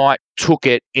Dark Knight took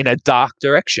it in a dark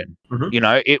direction. Mhm. You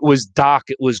know, it was dark,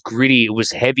 it was gritty, it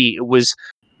was heavy, it was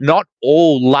not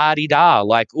all la-di-da,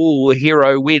 like, oh, a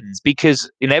hero wins, because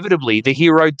inevitably the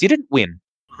hero didn't win.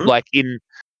 Mhm. Like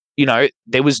you know,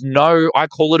 there was no, I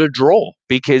call it a draw,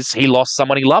 because he lost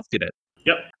someone he loved in it.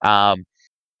 Yep.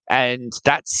 And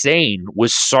that scene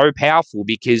was so powerful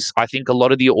because I think a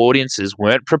lot of the audiences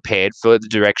weren't prepared for the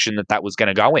direction that was going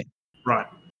to go in. Right.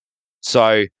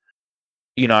 So,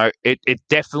 you know, it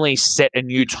definitely set a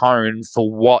new tone for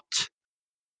what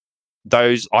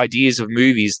those ideas of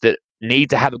movies that need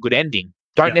to have a good ending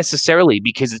don't Yeah. necessarily,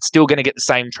 because it's still going to get the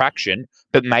same traction,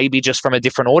 but maybe just from a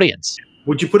different audience.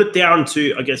 Would you put it down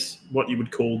to, I guess, what you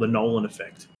would call the Nolan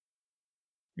effect?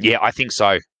 Yeah, I think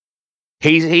so.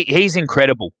 He's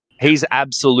incredible. He's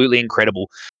absolutely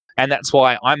incredible. And that's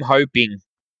why I'm hoping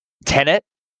Tenet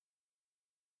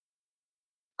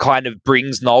kind of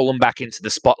brings Nolan back into the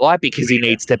spotlight, because he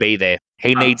needs to be there.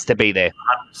 He needs to be there.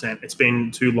 100%. It's been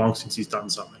too long since he's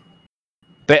done something.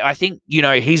 But I think, you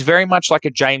know, he's very much like a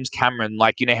James Cameron.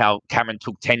 Like, you know how Cameron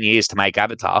took 10 years to make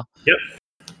Avatar? Yep.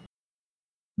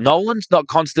 Nolan's not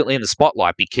constantly in the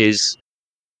spotlight because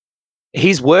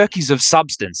his work is of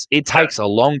substance. It takes a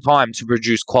long time to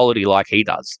produce quality like he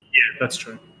does. Yeah, that's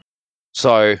true.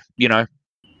 So, you know,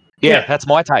 yeah, that's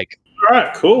my take. All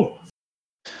right, cool.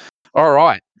 All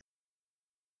right.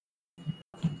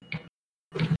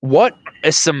 What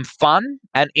are some fun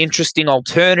and interesting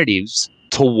alternatives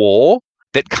to war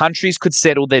that countries could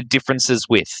settle their differences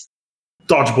with?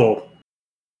 Dodgeball.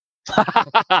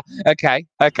 Okay.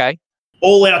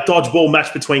 All out dodgeball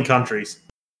match between countries.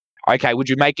 Okay, would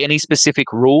you make any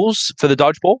specific rules for the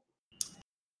dodgeball?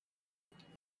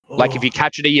 Like if you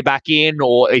catch it, are you back in,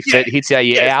 or if it hits you, are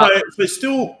you out? So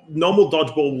still normal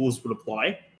dodgeball rules would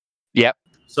apply. Yep.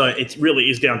 So it really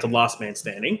is down to last man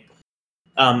standing.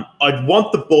 I'd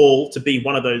want the ball to be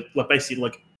one of those, like basically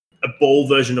like a ball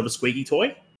version of a squeaky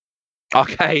toy.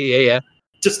 Okay, yeah.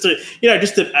 Just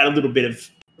to add a little bit of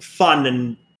fun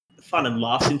and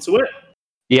laughs into it.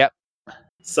 Yep.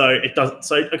 So it does.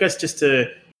 So I guess just to,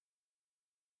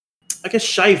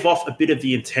 shave off a bit of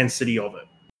the intensity of it.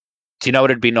 Do you know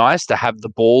what? It'd be nice to have the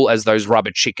ball as those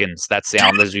rubber chickens that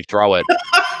sound as you throw it.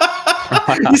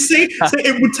 You see, so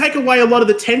it would take away a lot of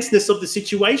the tenseness of the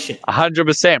situation.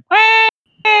 100%.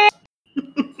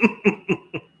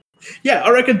 Yeah, I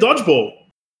reckon dodgeball.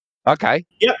 Okay.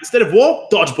 Yeah, instead of war,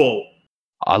 dodgeball.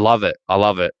 I love it. All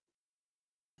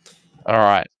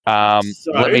right.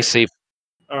 Let me see.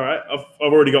 All right, I've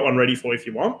already got one ready for you if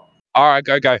you want. All right,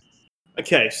 go.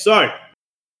 Okay, so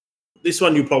this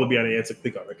one you'll probably be able to answer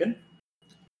quick, I reckon.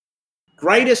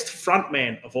 Greatest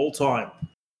frontman of all time.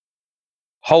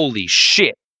 Holy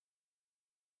shit.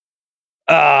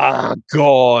 Ah,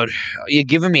 God. You're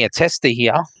giving me a tester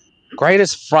here.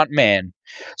 Greatest frontman.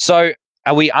 So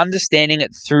are we understanding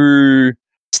it through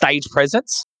stage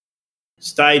presence?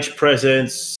 Stage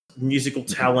presence, musical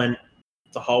talent,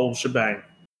 the whole shebang.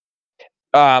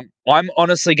 I'm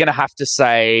honestly going to have to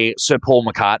say Sir Paul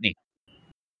McCartney.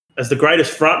 As the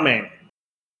greatest frontman.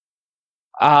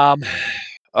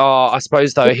 I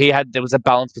suppose, though, there was a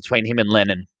balance between him and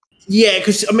Lennon. Yeah,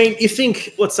 because, I mean, you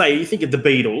think of the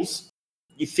Beatles,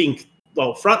 you think,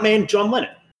 well, frontman, John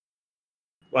Lennon.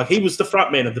 Like, he was the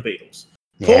frontman of the Beatles.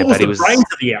 Paul was the brains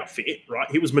of the outfit,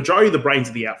 right? He was majority of the brains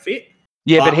of the outfit.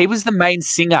 Yeah, but he was the main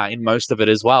singer in most of it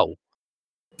as well.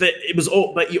 But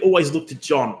but you always looked at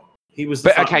John. He was the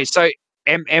frontman. Okay, so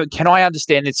can I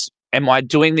understand this? Am I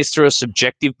doing this through a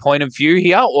subjective point of view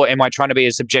here, or am I trying to be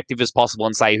as subjective as possible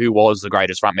and say who was the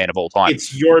greatest frontman of all time?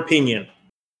 It's your opinion.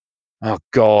 Oh,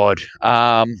 God.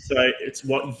 So it's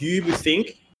what you would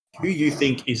think, who you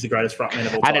think is the greatest frontman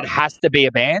of all time. And it has to be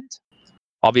a band,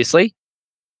 obviously.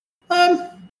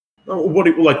 What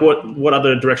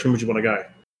other direction would you want to go?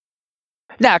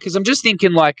 No, because I'm just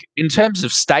thinking, like, in terms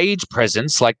of stage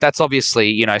presence, like, that's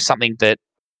obviously, something that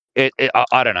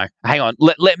I don't know. Hang on.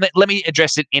 Let me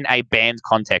address it in a band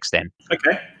context then.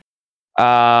 Okay.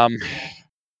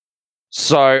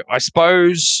 So I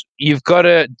suppose you've got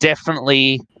to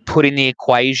definitely put in the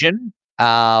equation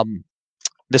the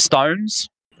Stones.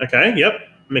 Okay, yep.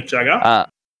 Mick Jagger.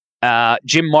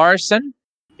 Jim Morrison.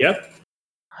 Yep.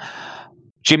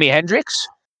 Jimi Hendrix.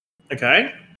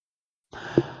 Okay.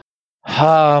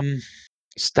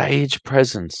 Stage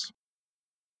presence.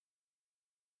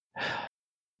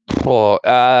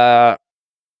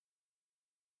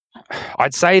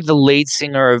 I'd say the lead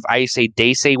singer of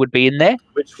AC/DC would be in there.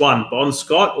 Which one? Bon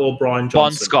Scott or Brian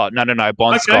Johnson? Bon Scott. No.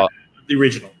 Bon Scott. The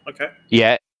original. Okay.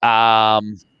 Yeah. Oh,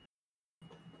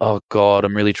 God.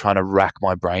 I'm really trying to rack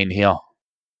my brain here.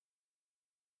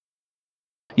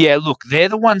 Yeah, look, they're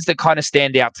the ones that kind of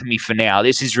stand out to me for now.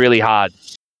 This is really hard.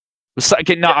 So,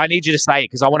 I need you to say it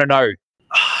because I want to know.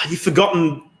 You've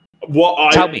forgotten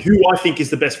who I think is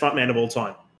the best frontman of all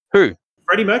time. Who?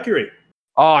 Freddie Mercury.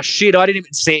 Oh, shit. I didn't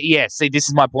even see it. Yeah, see, this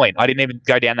is my point. I didn't even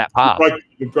go down that path.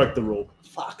 We broke the rule.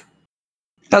 Fuck.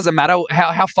 Doesn't matter.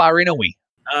 How far in are we?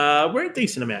 We're a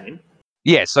decent amount in.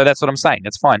 Yeah, so that's what I'm saying.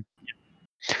 That's fine.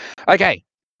 Okay.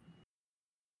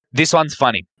 This one's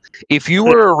funny. If you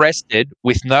were arrested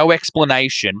with no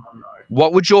explanation,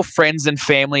 what would your friends and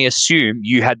family assume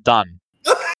you had done?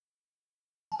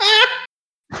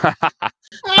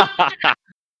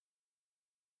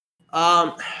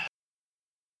 I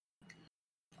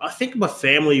think my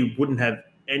family wouldn't have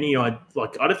any idea.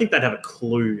 Like, I don't think they'd have a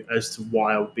clue as to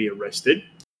why I would be arrested.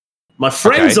 My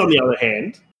friends, on the other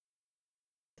hand,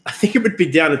 I think it would be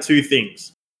down to two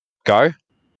things. Go.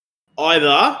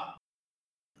 Either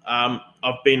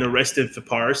I've been arrested for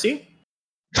piracy.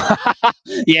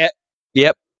 Yeah.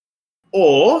 Yep.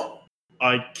 Or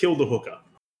I killed a hooker.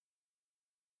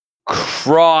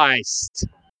 Christ.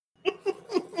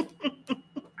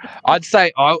 I'd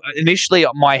say initially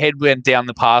my head went down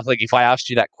the path, like if I asked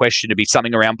you that question, to be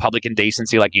something around public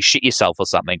indecency, like you shit yourself or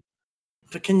something.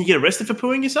 But can you get arrested for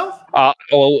pooing yourself?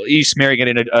 Or you smearing it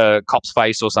in a cop's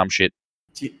face or some shit.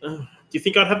 Do you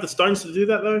think I'd have the stones to do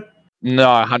that, though? No,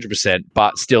 100%.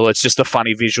 But still, it's just a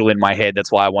funny visual in my head.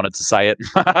 That's why I wanted to say it.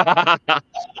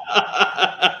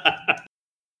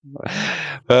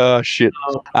 Oh, shit.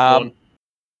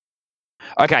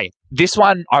 Okay, this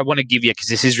one I want to give you because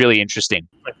this is really interesting.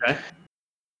 Okay.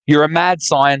 You're a mad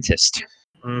scientist.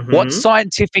 Mm-hmm. What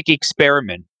scientific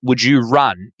experiment would you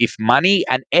run if money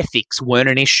and ethics weren't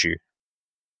an issue?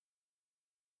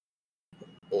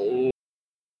 Oh.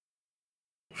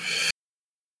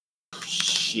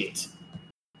 Shit.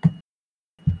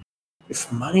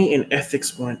 If money and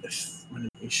ethics weren't an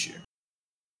issue.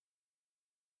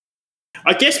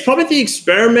 I guess probably the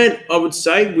experiment, I would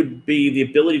say, would be the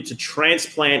ability to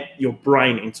transplant your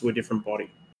brain into a different body.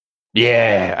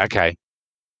 Yeah. Okay.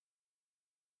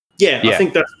 Yeah, I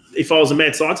think that if I was a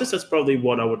mad scientist, that's probably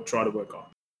what I would try to work on.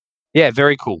 Yeah.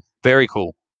 Very cool. Very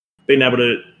cool. Being able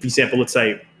to, for example, let's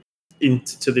say,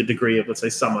 to the degree of, let's say,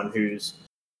 someone who's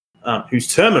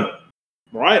terminal,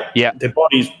 right? Yeah. Their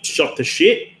body's shot to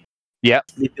shit. Yeah.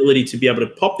 The ability to be able to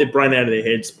pop their brain out of their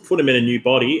heads, put them in a new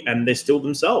body, and they're still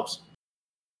themselves.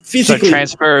 Physically, so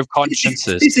transfer of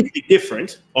consciousness. Physically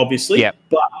different, obviously, Yeah.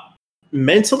 but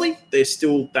mentally, they're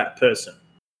still that person.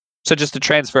 So just a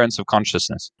transference of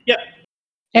consciousness. Yeah.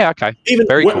 Yeah. Okay. Even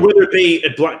Very cool. whether it be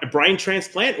a brain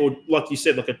transplant or, like you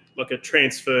said, like a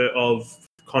transfer of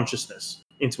consciousness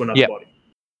into another body.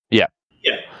 Yeah.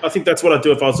 Yeah. I think that's what I'd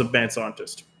do if I was a mad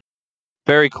scientist.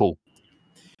 Very cool.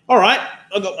 All right,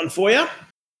 I got one for you.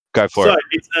 Go for it. So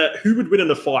it's who would win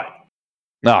in a fight?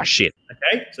 Oh shit.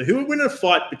 Okay, so who would win in a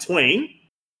fight between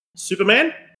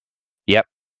Superman? Yep.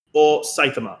 Or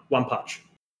Saitama, One Punch?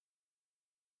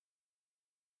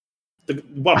 The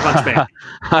One Punch Man.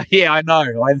 Yeah, I know.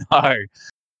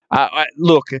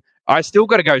 Look, I still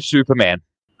got to go Superman.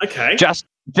 Okay.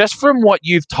 Just from what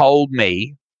you've told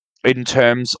me in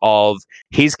terms of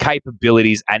his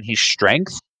capabilities and his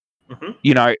strength,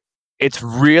 you know, it's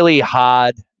really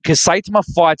hard because Saitama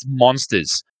fights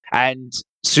monsters and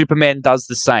Superman does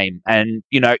the same. And,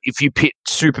 you know, if you pit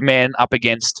Superman up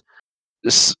against,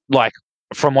 like,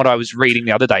 from what I was reading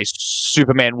the other day,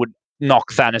 Superman would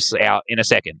knock Thanos out in a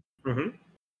second.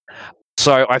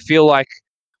 So I feel like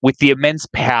with the immense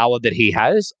power that he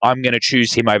has, I'm going to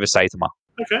choose him over Saitama.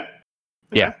 Okay.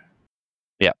 Yeah.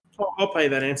 I'll pay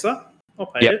that answer. I'll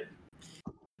pay it.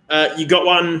 You got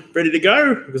one ready to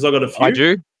go? Because I got a few. I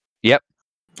do. Yep.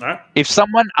 All right. If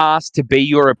someone asked to be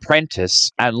your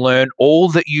apprentice and learn all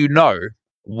that you know,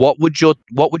 what would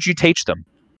you teach them?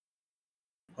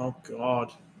 Oh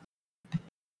God.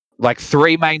 Like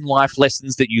 3 main life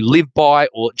lessons that you live by,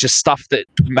 or just stuff that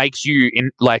makes you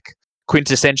in like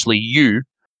quintessentially you.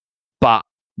 But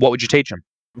what would you teach them?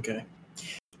 Okay.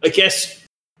 I guess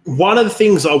one of the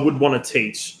things I would want to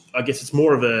teach, I guess it's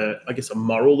more of a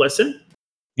moral lesson.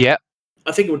 Yeah.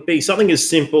 I think it would be something as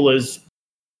simple as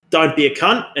don't be a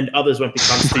cunt and others won't be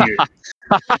cunts to you.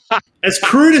 As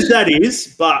crude as that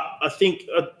is, but I think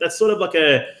that's sort of like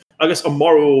a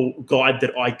moral guide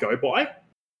that I go by.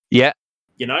 Yeah.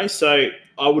 You know, so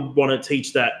I would want to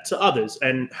teach that to others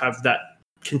and have that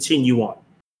continue on.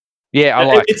 Yeah, I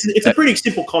like it's a pretty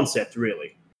simple concept,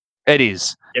 really. It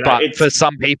is. You know, but for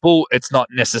some people, it's not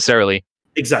necessarily.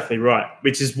 Exactly right,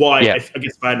 which is why I guess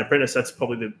if I had an apprentice, that's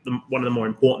probably the one of the more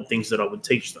important things that I would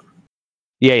teach them.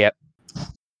 Yeah.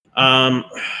 I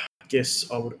guess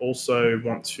I would also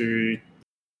want to.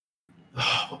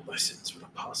 What lessons would I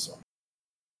pass on?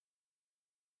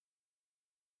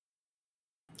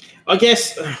 I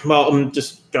guess. Well, I'm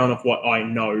just going off what I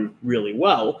know really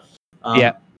well.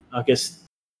 I guess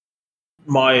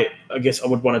I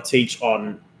would want to teach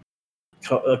on.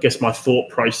 I guess my thought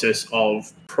process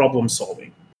of problem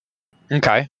solving.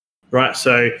 Okay. Right.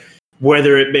 So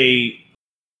whether it be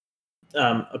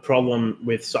a problem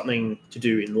with something to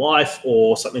do in life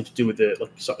or something to do with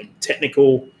something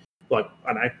technical, like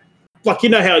I don't know, like you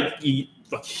know how you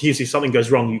usually something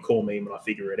goes wrong, you call me and I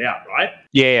figure it out, right?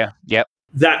 Yeah. Yep.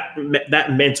 That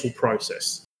mental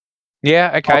process.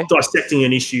 Yeah. Okay. Of dissecting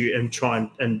an issue and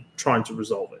trying to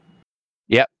resolve it.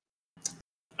 Yep.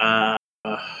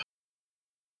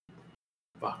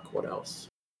 Fuck. What else?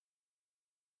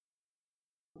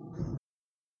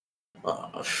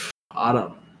 I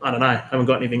don't know. I haven't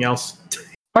got anything else.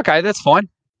 Okay, that's fine.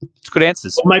 It's good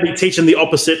answers. Or maybe teach them the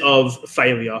opposite of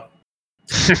failure.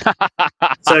 So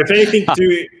if anything,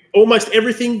 do almost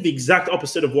everything the exact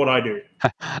opposite of what I do.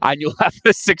 And you'll have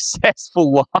a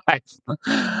successful life.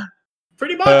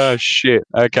 Pretty much. Oh, shit.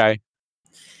 Okay.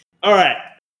 All right.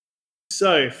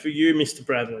 So for you, Mr.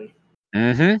 Bradley.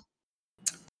 Mm-hmm.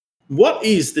 What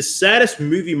is the saddest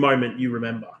movie moment you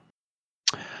remember?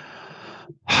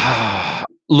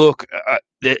 Look,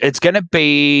 it's going to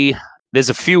be... There's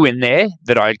a few in there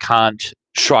that I can't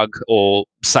shrug or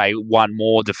say one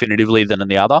more definitively than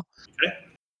the other. Okay.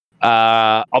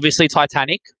 Obviously,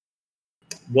 Titanic.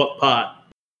 What part?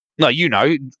 No, you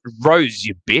know, Rose,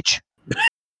 you bitch.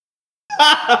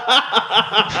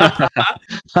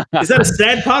 Is that a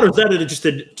sad part, or is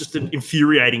that just an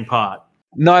infuriating part?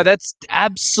 No, that's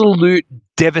absolute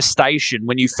devastation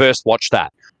when you first watch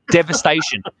that.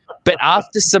 devastation. But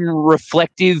after some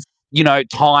reflective,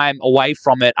 time away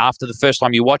from it, after the first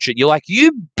time you watch it, you're like,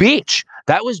 you bitch,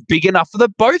 that was big enough for the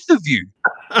both of you.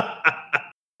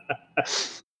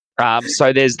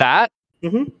 So there's that.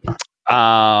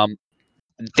 Mm-hmm.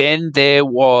 Then there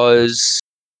was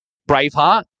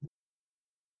Braveheart.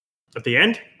 At the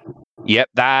end? Yep,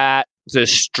 that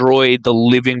destroyed the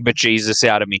living bejesus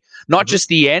out of me. Not just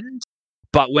the end,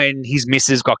 but when his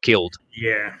missus got killed.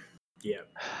 Yeah.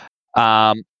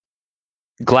 Yeah.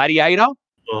 Gladiator.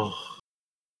 Oh.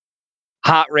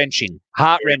 Heart-wrenching.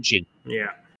 Heart-wrenching.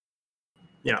 Yeah.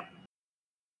 Yeah.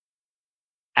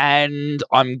 And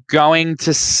I'm going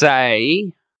to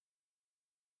say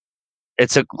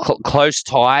it's a close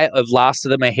tie of Last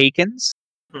of the Mohicans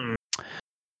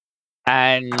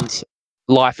and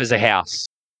Life as a House.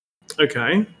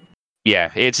 Okay.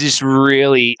 Yeah, it's just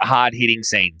really hard-hitting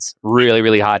scenes. Really,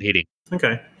 really hard-hitting.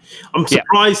 Okay. I'm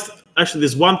surprised. Yeah. Actually,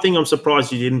 there's one thing I'm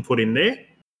surprised you didn't put in there.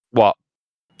 What?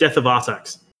 Death of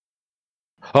Artax.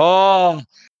 Oh,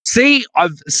 see,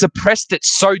 I've suppressed it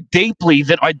so deeply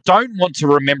that I don't want to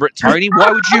remember it, Tony.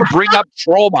 Why would you bring up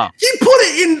trauma? You put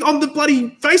it in on the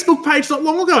bloody Facebook page not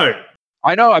long ago.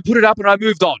 I know. I put it up and I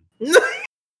moved on.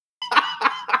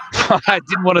 I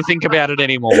didn't want to think about it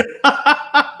anymore.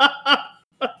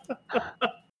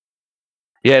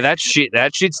 Yeah, that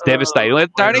shit's devastating.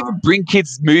 Don't even bring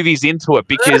kids' movies into it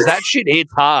because that shit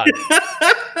hits hard.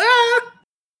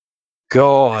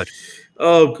 God.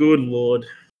 Oh, good Lord.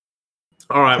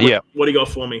 All right. What do you got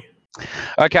for me?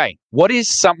 Okay. What is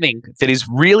something that is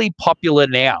really popular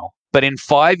now, but in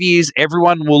 5 years,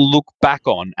 everyone will look back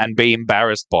on and be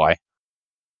embarrassed by?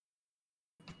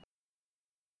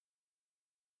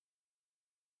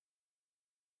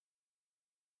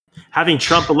 Having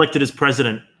Trump elected as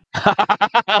president.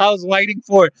 I was waiting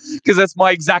for it because that's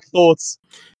my exact thoughts.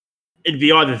 It'd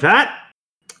be either that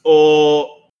or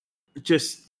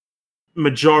just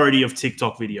majority of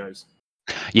TikTok videos.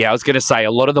 Yeah, I was going to say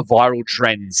a lot of the viral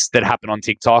trends that happen on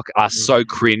TikTok are so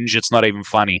cringe, it's not even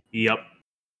funny. Yep.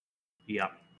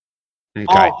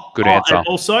 Okay, good answer.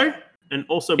 And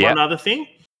also one other thing,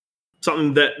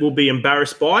 something that we'll be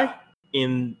embarrassed by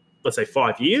in, let's say,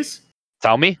 5 years.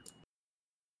 Tell me.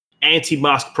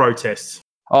 Anti-mask protests.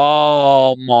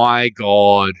 Oh, my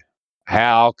God.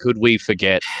 How could we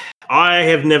forget? I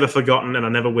have never forgotten, and I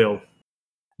never will.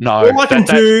 No. All I can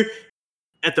do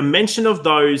at the mention of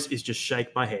those is just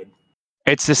shake my head.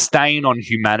 It's a stain on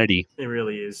humanity. It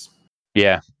really is.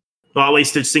 Yeah. Well, at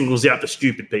least it singles out the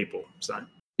stupid people. So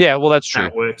yeah, well, that's true.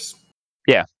 That works.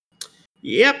 Yeah.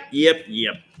 Yep.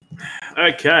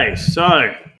 Okay,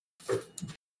 so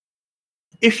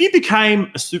if you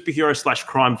became a superhero /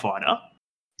 crime fighter,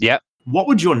 what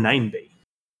would your name be?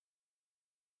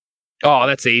 Oh,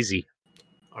 that's easy.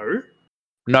 Oh?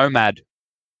 Nomad.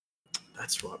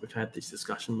 That's right. We've had this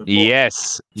discussion before.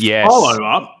 Yes. Follow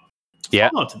up. Yeah.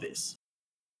 Follow up to this.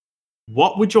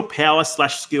 What would your power /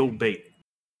 skill be?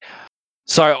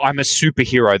 So I'm a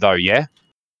superhero, though, yeah?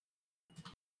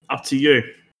 Up to you.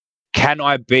 Can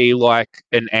I be like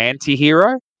an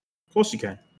anti-hero? Of course you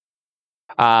can.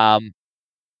 I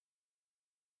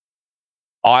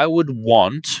would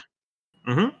want...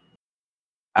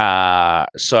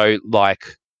 so,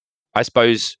 like, I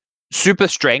suppose super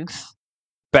strength,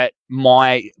 but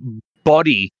my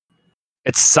body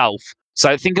itself.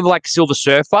 So think of like Silver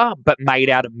Surfer, but made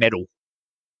out of metal.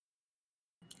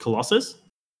 Colossus?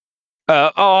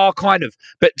 Kind of.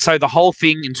 But so the whole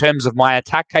thing in terms of my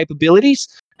attack capabilities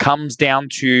comes down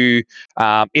to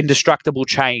indestructible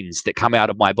chains that come out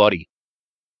of my body.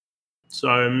 So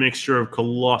a mixture of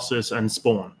Colossus and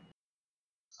Spawn.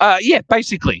 Yeah,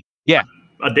 basically. Yeah.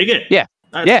 I dig it. Yeah.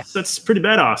 That's pretty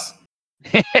badass.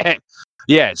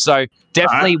 Yeah, so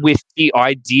definitely with the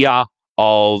idea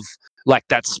of like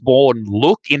that Spawn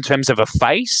look in terms of a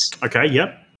face. Okay,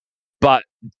 yep. But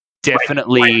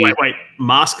definitely... Wait.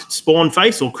 Masked Spawn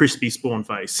face or crispy Spawn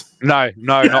face? No,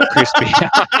 not crispy.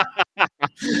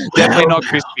 Definitely not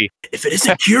crispy. If it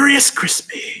isn't curious,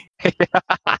 crispy.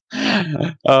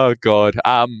 Oh, God.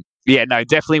 Yeah, no,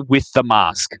 definitely with the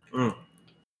mask.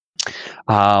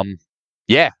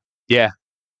 Yeah.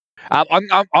 I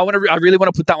really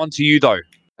want to put that one to you though,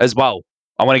 as well.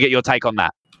 I want to get your take on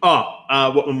that.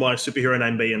 What would my superhero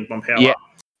name be and my power?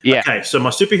 Yeah. Okay, so my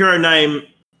superhero name,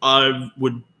 I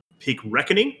would pick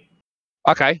Reckoning.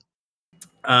 Okay.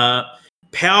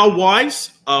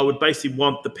 Power-wise, I would basically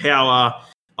want the power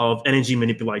of energy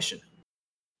manipulation.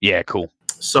 Yeah, cool.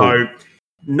 So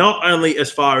not only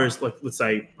as far as, like, let's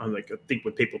say, I think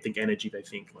when people think energy, they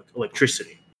think like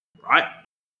electricity, right?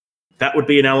 That would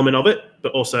be an element of it,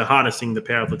 but also harnessing the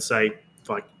power of, let's say,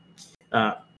 like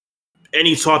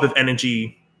any type of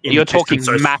energy. You're talking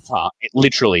existence. matter,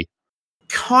 literally.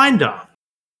 Kinda.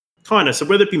 So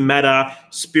whether it be matter,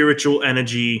 spiritual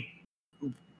energy,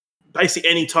 basically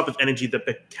any type of energy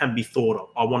that can be thought of,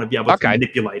 I want to be able to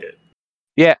manipulate it.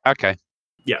 Yeah, okay.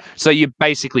 Yeah. So you're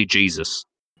basically Jesus.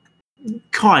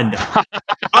 Kinda.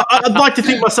 I'd like to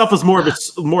think myself as more of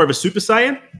a Super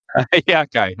Saiyan. Yeah,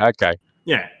 okay.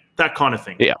 Yeah, that kind of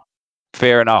thing. Yeah.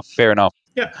 Fair enough.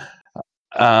 Yeah.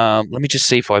 Let me just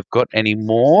see if I've got any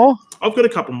more. I've got a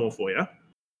couple more for you.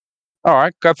 All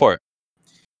right, go for it.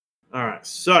 All right,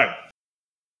 so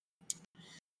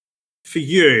for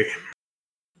you,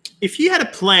 if you had a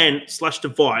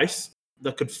plan/device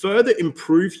that could further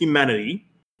improve humanity,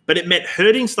 but it meant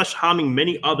hurting/harming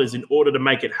many others in order to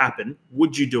make it happen,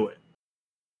 would you do it?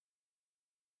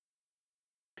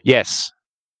 Yes.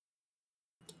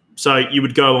 So you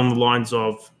would go along the lines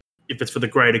of, if it's for the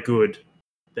greater good,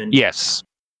 then yes.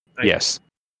 Okay. Yes.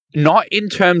 Not in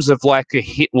terms of like a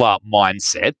Hitler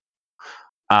mindset,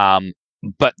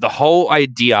 but the whole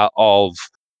idea of,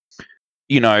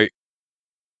 in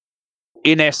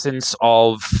essence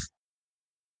of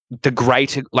the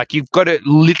greater, like you've got to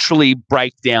literally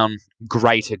break down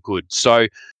greater good. So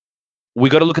we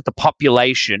got to look at the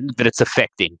population that it's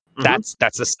affecting. Mhm.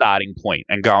 That's a starting point,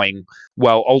 and going,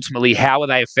 well, ultimately, how are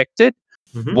they affected?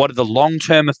 Mhm. What are the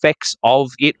long-term effects of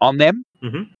it on them?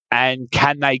 Mhm. And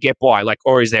can they get by? Like,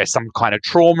 or is there some kind of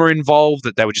trauma involved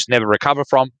that they would just never recover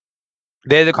from?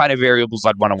 They're the kind of variables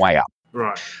I'd want to weigh up.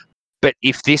 Right. But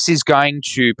if this is going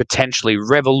to potentially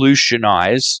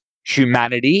revolutionize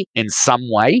humanity in some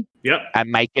way Yep. and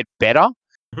make it better,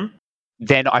 Mhm.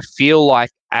 then I feel like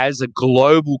as a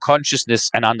global consciousness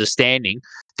and understanding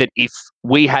that if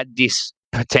we had this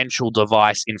potential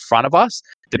device in front of us,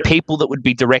 the Yep. people that would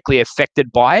be directly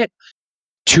affected by it,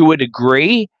 to a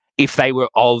degree, if they were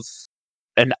of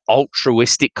an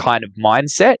altruistic kind of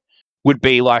mindset, would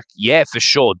be like, yeah, for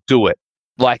sure, do it.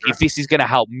 Like, if this is going to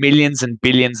help millions and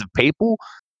billions of people,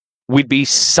 we'd be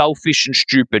selfish and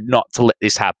stupid not to let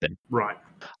this happen. Right.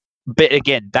 But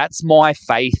again, that's my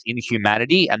faith in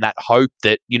humanity and that hope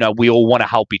that, we all want to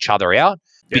help each other out.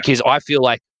 Yeah. Because I feel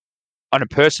like on a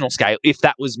personal scale, if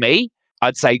that was me,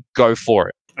 I'd say go for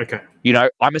it. Okay.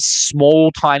 I'm a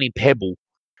small, tiny pebble.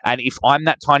 And if I'm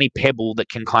that tiny pebble that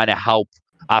can kind of help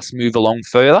us move along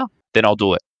further, then I'll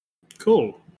do it.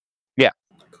 Cool. Yeah.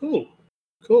 Cool.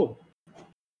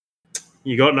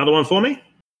 You got another one for me?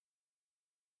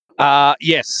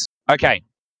 Yes. Okay.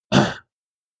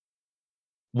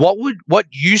 What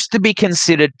used to be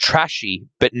considered trashy,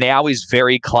 but now is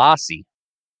very classy?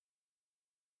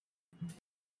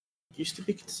 Used to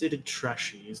be considered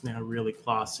trashy, is now really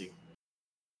classy.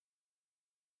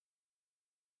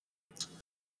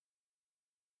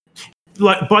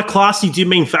 Like, by classy, do you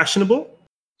mean fashionable?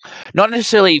 Not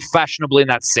necessarily fashionable in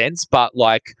that sense, but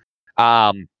like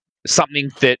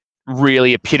something that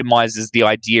really epitomizes the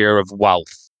idea of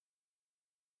wealth.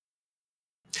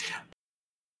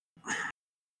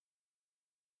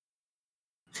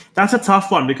 That's a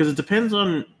tough one because it depends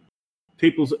on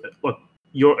people's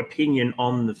your opinion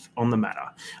on the matter.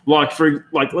 Like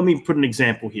let me put an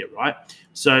example here, right?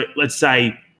 So let's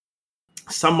say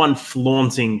someone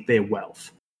flaunting their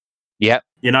wealth. Yep.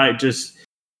 Just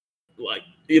like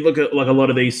you look at like a lot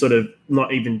of these sort of,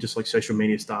 not even just like social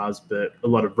media stars, but a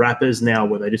lot of rappers now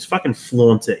where they just fucking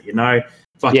flaunt it,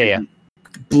 fucking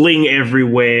bling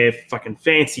everywhere, fucking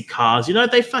fancy cars,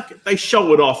 they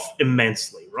show it off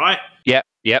immensely, right?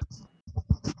 Yep.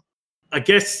 I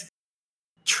guess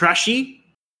trashy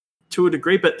to a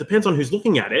degree, but depends on who's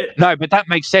looking at it. No, but that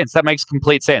makes sense. That makes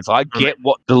complete sense. I get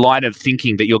what the line of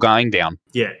thinking that you're going down.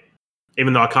 Yeah.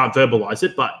 Even though I can't verbalize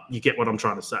it, but you get what I'm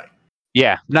trying to say.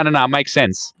 Yeah. No. Makes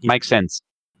sense. Yeah. Makes sense.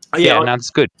 Yeah,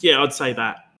 that's good. Yeah, I'd say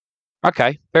that.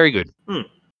 Okay. Very good.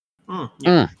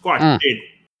 Quite good.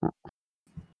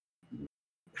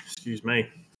 Excuse me.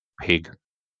 Pig.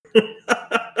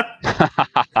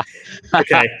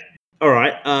 Okay. All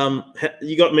right.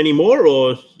 You got many more,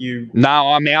 or you?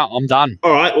 No, I'm out. I'm done.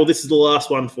 All right. Well, this is the last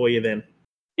one for you then.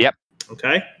 Yep.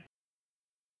 Okay.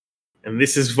 And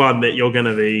this is one that you're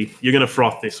gonna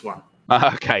froth this one.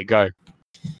 Okay, go.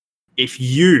 If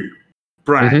you,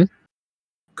 Brad,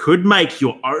 could make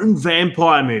your own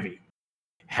vampire movie,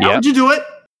 how would you do it,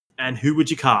 and who would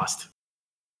you cast?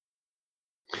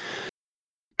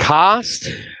 Cast,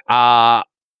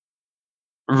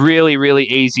 really, really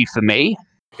easy for me.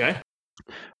 Okay.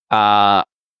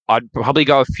 I'd probably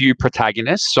go a few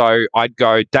protagonists. So I'd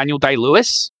go Daniel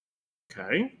Day-Lewis.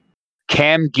 Okay.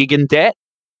 Cam Gigandet.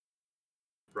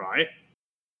 Right.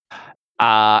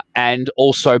 And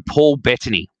also Paul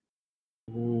Bettany.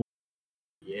 Ooh,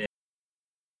 yeah.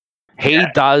 He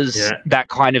does that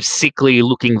kind of sickly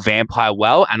looking vampire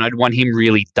well, and I'd want him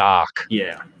really dark.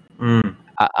 Yeah. Mm.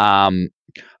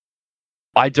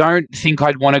 I don't think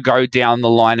I'd want to go down the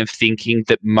line of thinking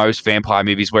that most vampire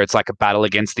movies where it's like a battle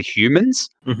against the humans.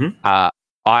 Mm-hmm.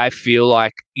 I feel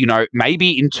like,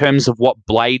 maybe in terms of what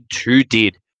Blade 2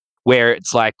 did, where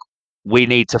it's like we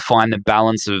need to find the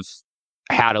balance of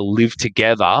how to live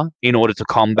together in order to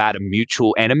combat a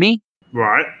mutual enemy.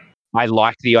 Right. I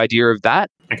like the idea of that.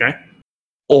 Okay.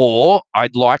 Or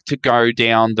I'd like to go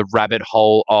down the rabbit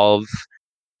hole of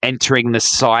entering the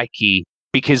psyche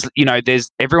because,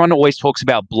 everyone always talks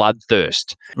about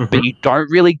bloodthirst, but you don't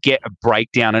really get a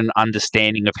breakdown and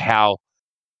understanding of how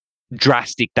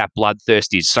drastic that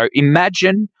bloodthirst is. So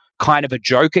imagine kind of a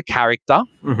Joker character,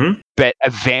 but a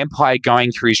vampire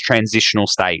going through his transitional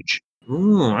stage.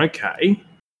 Ooh, okay.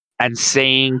 And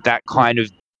seeing that kind of,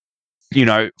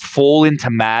 fall into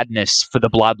madness for the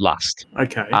bloodlust.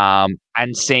 Okay.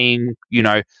 And seeing,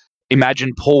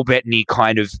 imagine Paul Bettany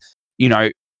kind of,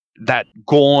 that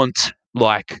gaunt,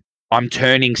 like, I'm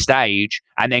turning stage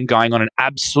and then going on an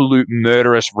absolute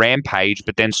murderous rampage,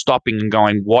 but then stopping and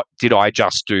going, what did I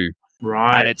just do?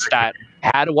 Right. And it's that,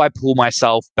 how do I pull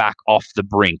myself back off the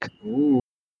brink? Ooh.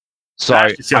 So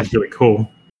that sounds really cool.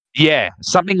 Yeah,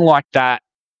 something like that,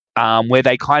 where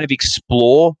they kind of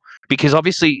explore, because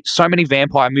obviously so many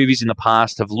vampire movies in the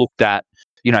past have looked at,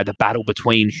 the battle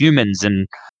between humans and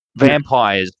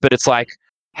vampires, but it's like,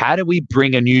 how do we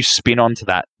bring a new spin onto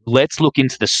that? Let's look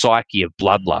into the psyche of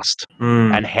bloodlust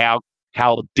and how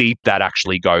deep that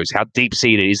actually goes. How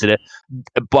deep-seated is it?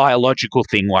 A biological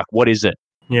thing? Like, what is it?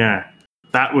 Yeah,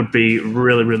 that would be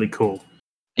really, really cool.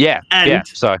 Yeah,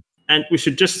 And we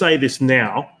should just say this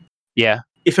now. Yeah.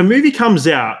 If a movie comes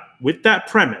out with that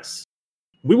premise,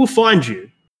 we will find you.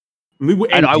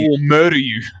 And I will murder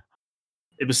you.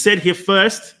 It was said here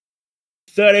first,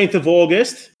 13th of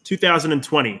August,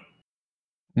 2020.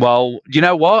 Well, you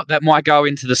know what? That might go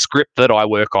into the script that I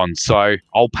work on, so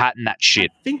I'll patent that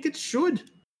shit. I think it should.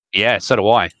 Yeah, so do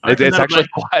I. It's actually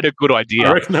quite a good idea.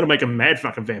 I reckon that'll make a mad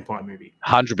fucking vampire movie.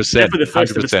 100%. Definitely the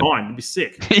first of its kind. It'd be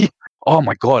sick. Oh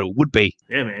my God, it would be.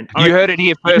 Yeah, man. You heard it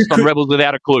here first on Rebels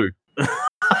Without a Clue. That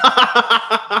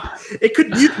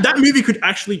movie could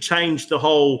actually change the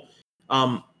whole,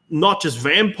 not just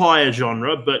vampire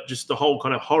genre, but just the whole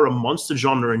kind of horror monster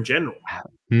genre in general.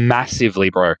 Massively,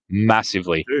 bro.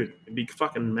 Massively. Dude, it'd be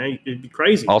fucking it'd be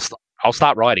crazy. I'll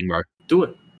start writing, bro. Do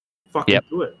it. Fucking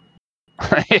do it.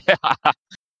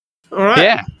 All right.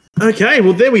 Yeah. Okay,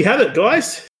 well, there we have it,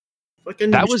 guys.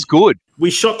 That was good. We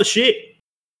shot the shit.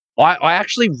 I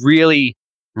actually really,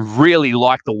 really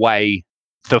like the way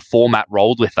the format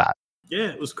rolled with that. Yeah,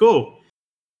 it was cool.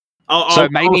 So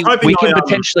maybe we can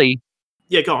potentially...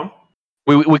 Yeah, go on.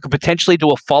 We could potentially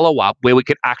do a follow-up where we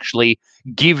could actually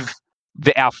give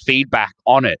our feedback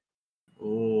on it.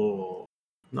 Oh,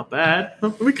 not bad.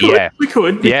 We could. Yeah. We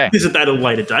could. Yeah. Visit that at a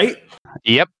later date.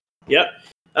 Yep.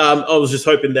 I was just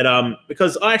hoping that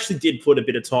because I actually did put a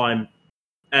bit of time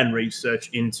and research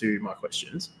into my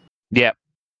questions. Yep.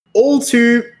 All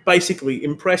to basically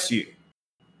impress you.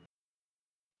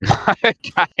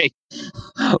 Okay.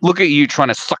 Look at you trying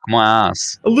to suck my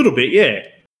ass. A little bit, yeah.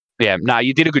 Yeah, no,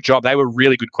 you did a good job. They were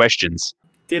really good questions.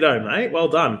 Ditto, mate. Well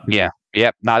done. Yeah.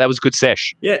 Yep. No, that was a good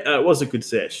sesh. Yeah, it was a good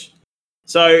sesh.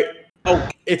 So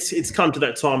it's come to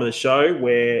that time of the show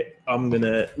where I'm going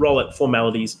to roll out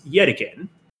formalities yet again.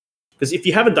 Because if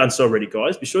you haven't done so already,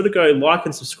 guys, be sure to go like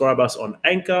and subscribe us on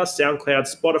Anchor, SoundCloud,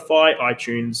 Spotify,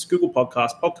 iTunes, Google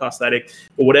Podcasts, Podcast Addict,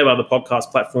 or whatever other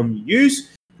podcast platform you use.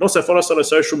 And also follow us on our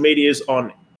social medias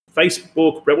on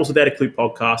Facebook, Rebels Without a Clue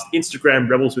Podcast, Instagram,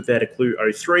 Rebels Without a Clue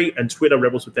 03, and Twitter,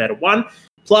 Rebels Without a 1.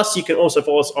 Plus, you can also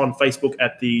follow us on Facebook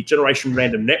at the Generation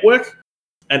Random Network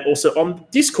and also on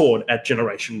Discord at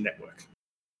Generation Random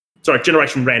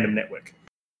Network.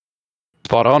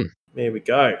 Spot on. There we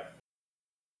go.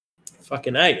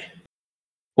 Fucking A.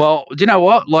 Well, do you know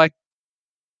what? Like,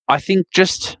 I think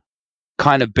just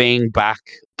kind of being back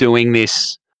doing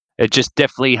this, it just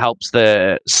definitely helps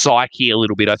the psyche a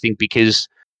little bit, I think, because,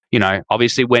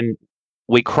 obviously when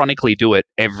we chronically do it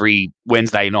every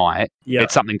Wednesday night,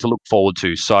 it's something to look forward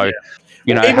to. So,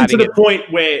 even to the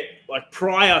point where, like,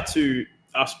 prior to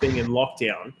us being in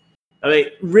lockdown, I mean,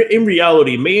 in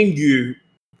reality, me and you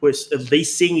was at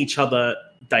least seeing each other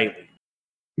daily.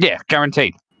 Yeah,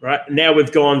 guaranteed. Right? Now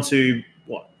we've gone to,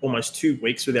 almost 2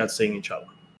 weeks without seeing each other.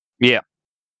 Yeah.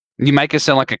 You make us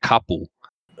sound like a couple.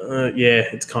 Yeah,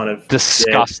 it's kind of...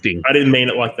 disgusting. Yeah, I didn't mean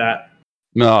it like that.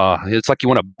 No, it's like you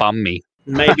want to bum me.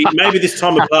 Maybe this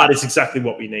time apart is exactly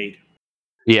what we need.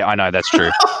 Yeah, I know, that's true.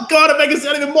 Oh, God, it makes it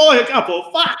sound even more a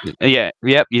couple. Fuck. Yeah,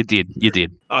 yep, you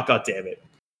did. Oh, God damn it.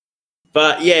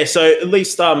 But yeah, so at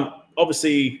least,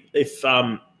 obviously, if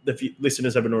the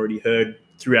listeners haven't already heard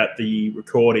throughout the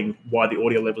recording why the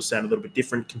audio levels sound a little bit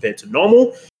different compared to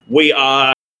normal,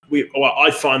 I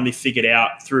finally figured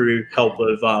out through help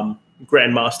of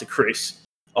Grandmaster Chris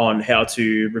on how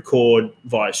to record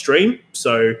via stream.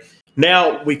 So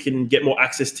now we can get more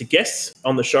access to guests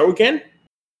on the show again.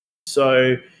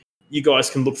 So you guys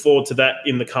can look forward to that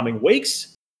in the coming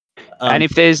weeks. And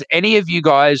if there's any of you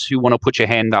guys who want to put your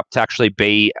hand up to actually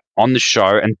be on the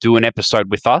show and do an episode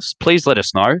with us, please let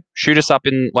us know. Shoot us up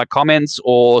in like comments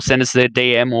or send us a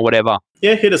DM or whatever.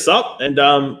 Yeah, hit us up and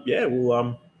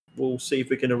we'll see if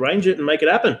we can arrange it and make it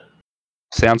happen.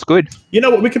 Sounds good. You know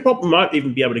what? We might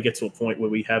even be able to get to a point where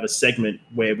we have a segment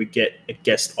where we get a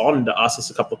guest on to ask us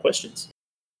a couple of questions.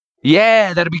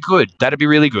 Yeah, that'd be good. That'd be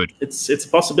really good. It's a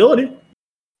possibility.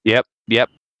 Yep.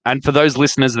 And for those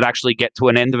listeners that actually get to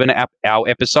an end of our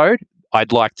episode,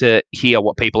 I'd like to hear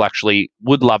what people actually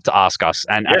would love to ask us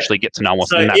and actually get to know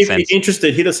us in that sense. So if you're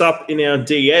interested, hit us up in our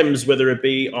DMs, whether it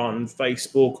be on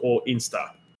Facebook or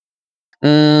Insta.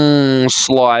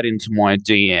 Slide into my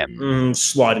DM.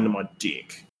 Slide into my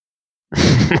dick.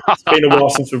 It's been a while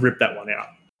since we ripped that one out.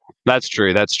 That's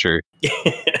true.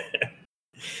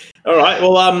 All right.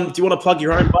 Well, do you want to plug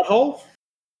your own butthole?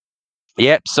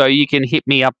 Yep. So you can hit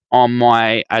me up on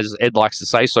my, as Ed likes to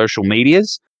say, social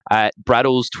medias at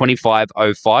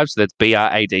Braddles2505. So that's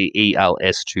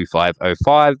BRADELS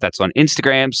 2505. That's on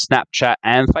Instagram, Snapchat,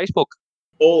 and Facebook.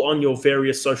 All on your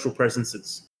various social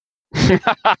presences.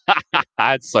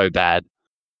 That's so bad.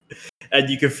 And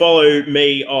you can follow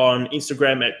me on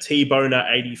Instagram at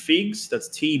tboner80figs. That's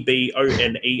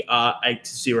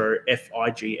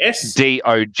TBONER80FIGS.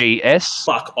 DOGS.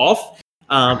 Fuck off.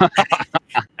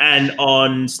 And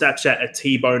on Snapchat at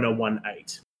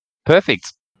tboner18.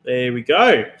 Perfect. There we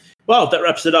go. Well, that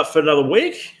wraps it up for another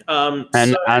week.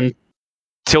 And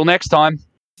till next time.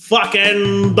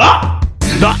 Fucking.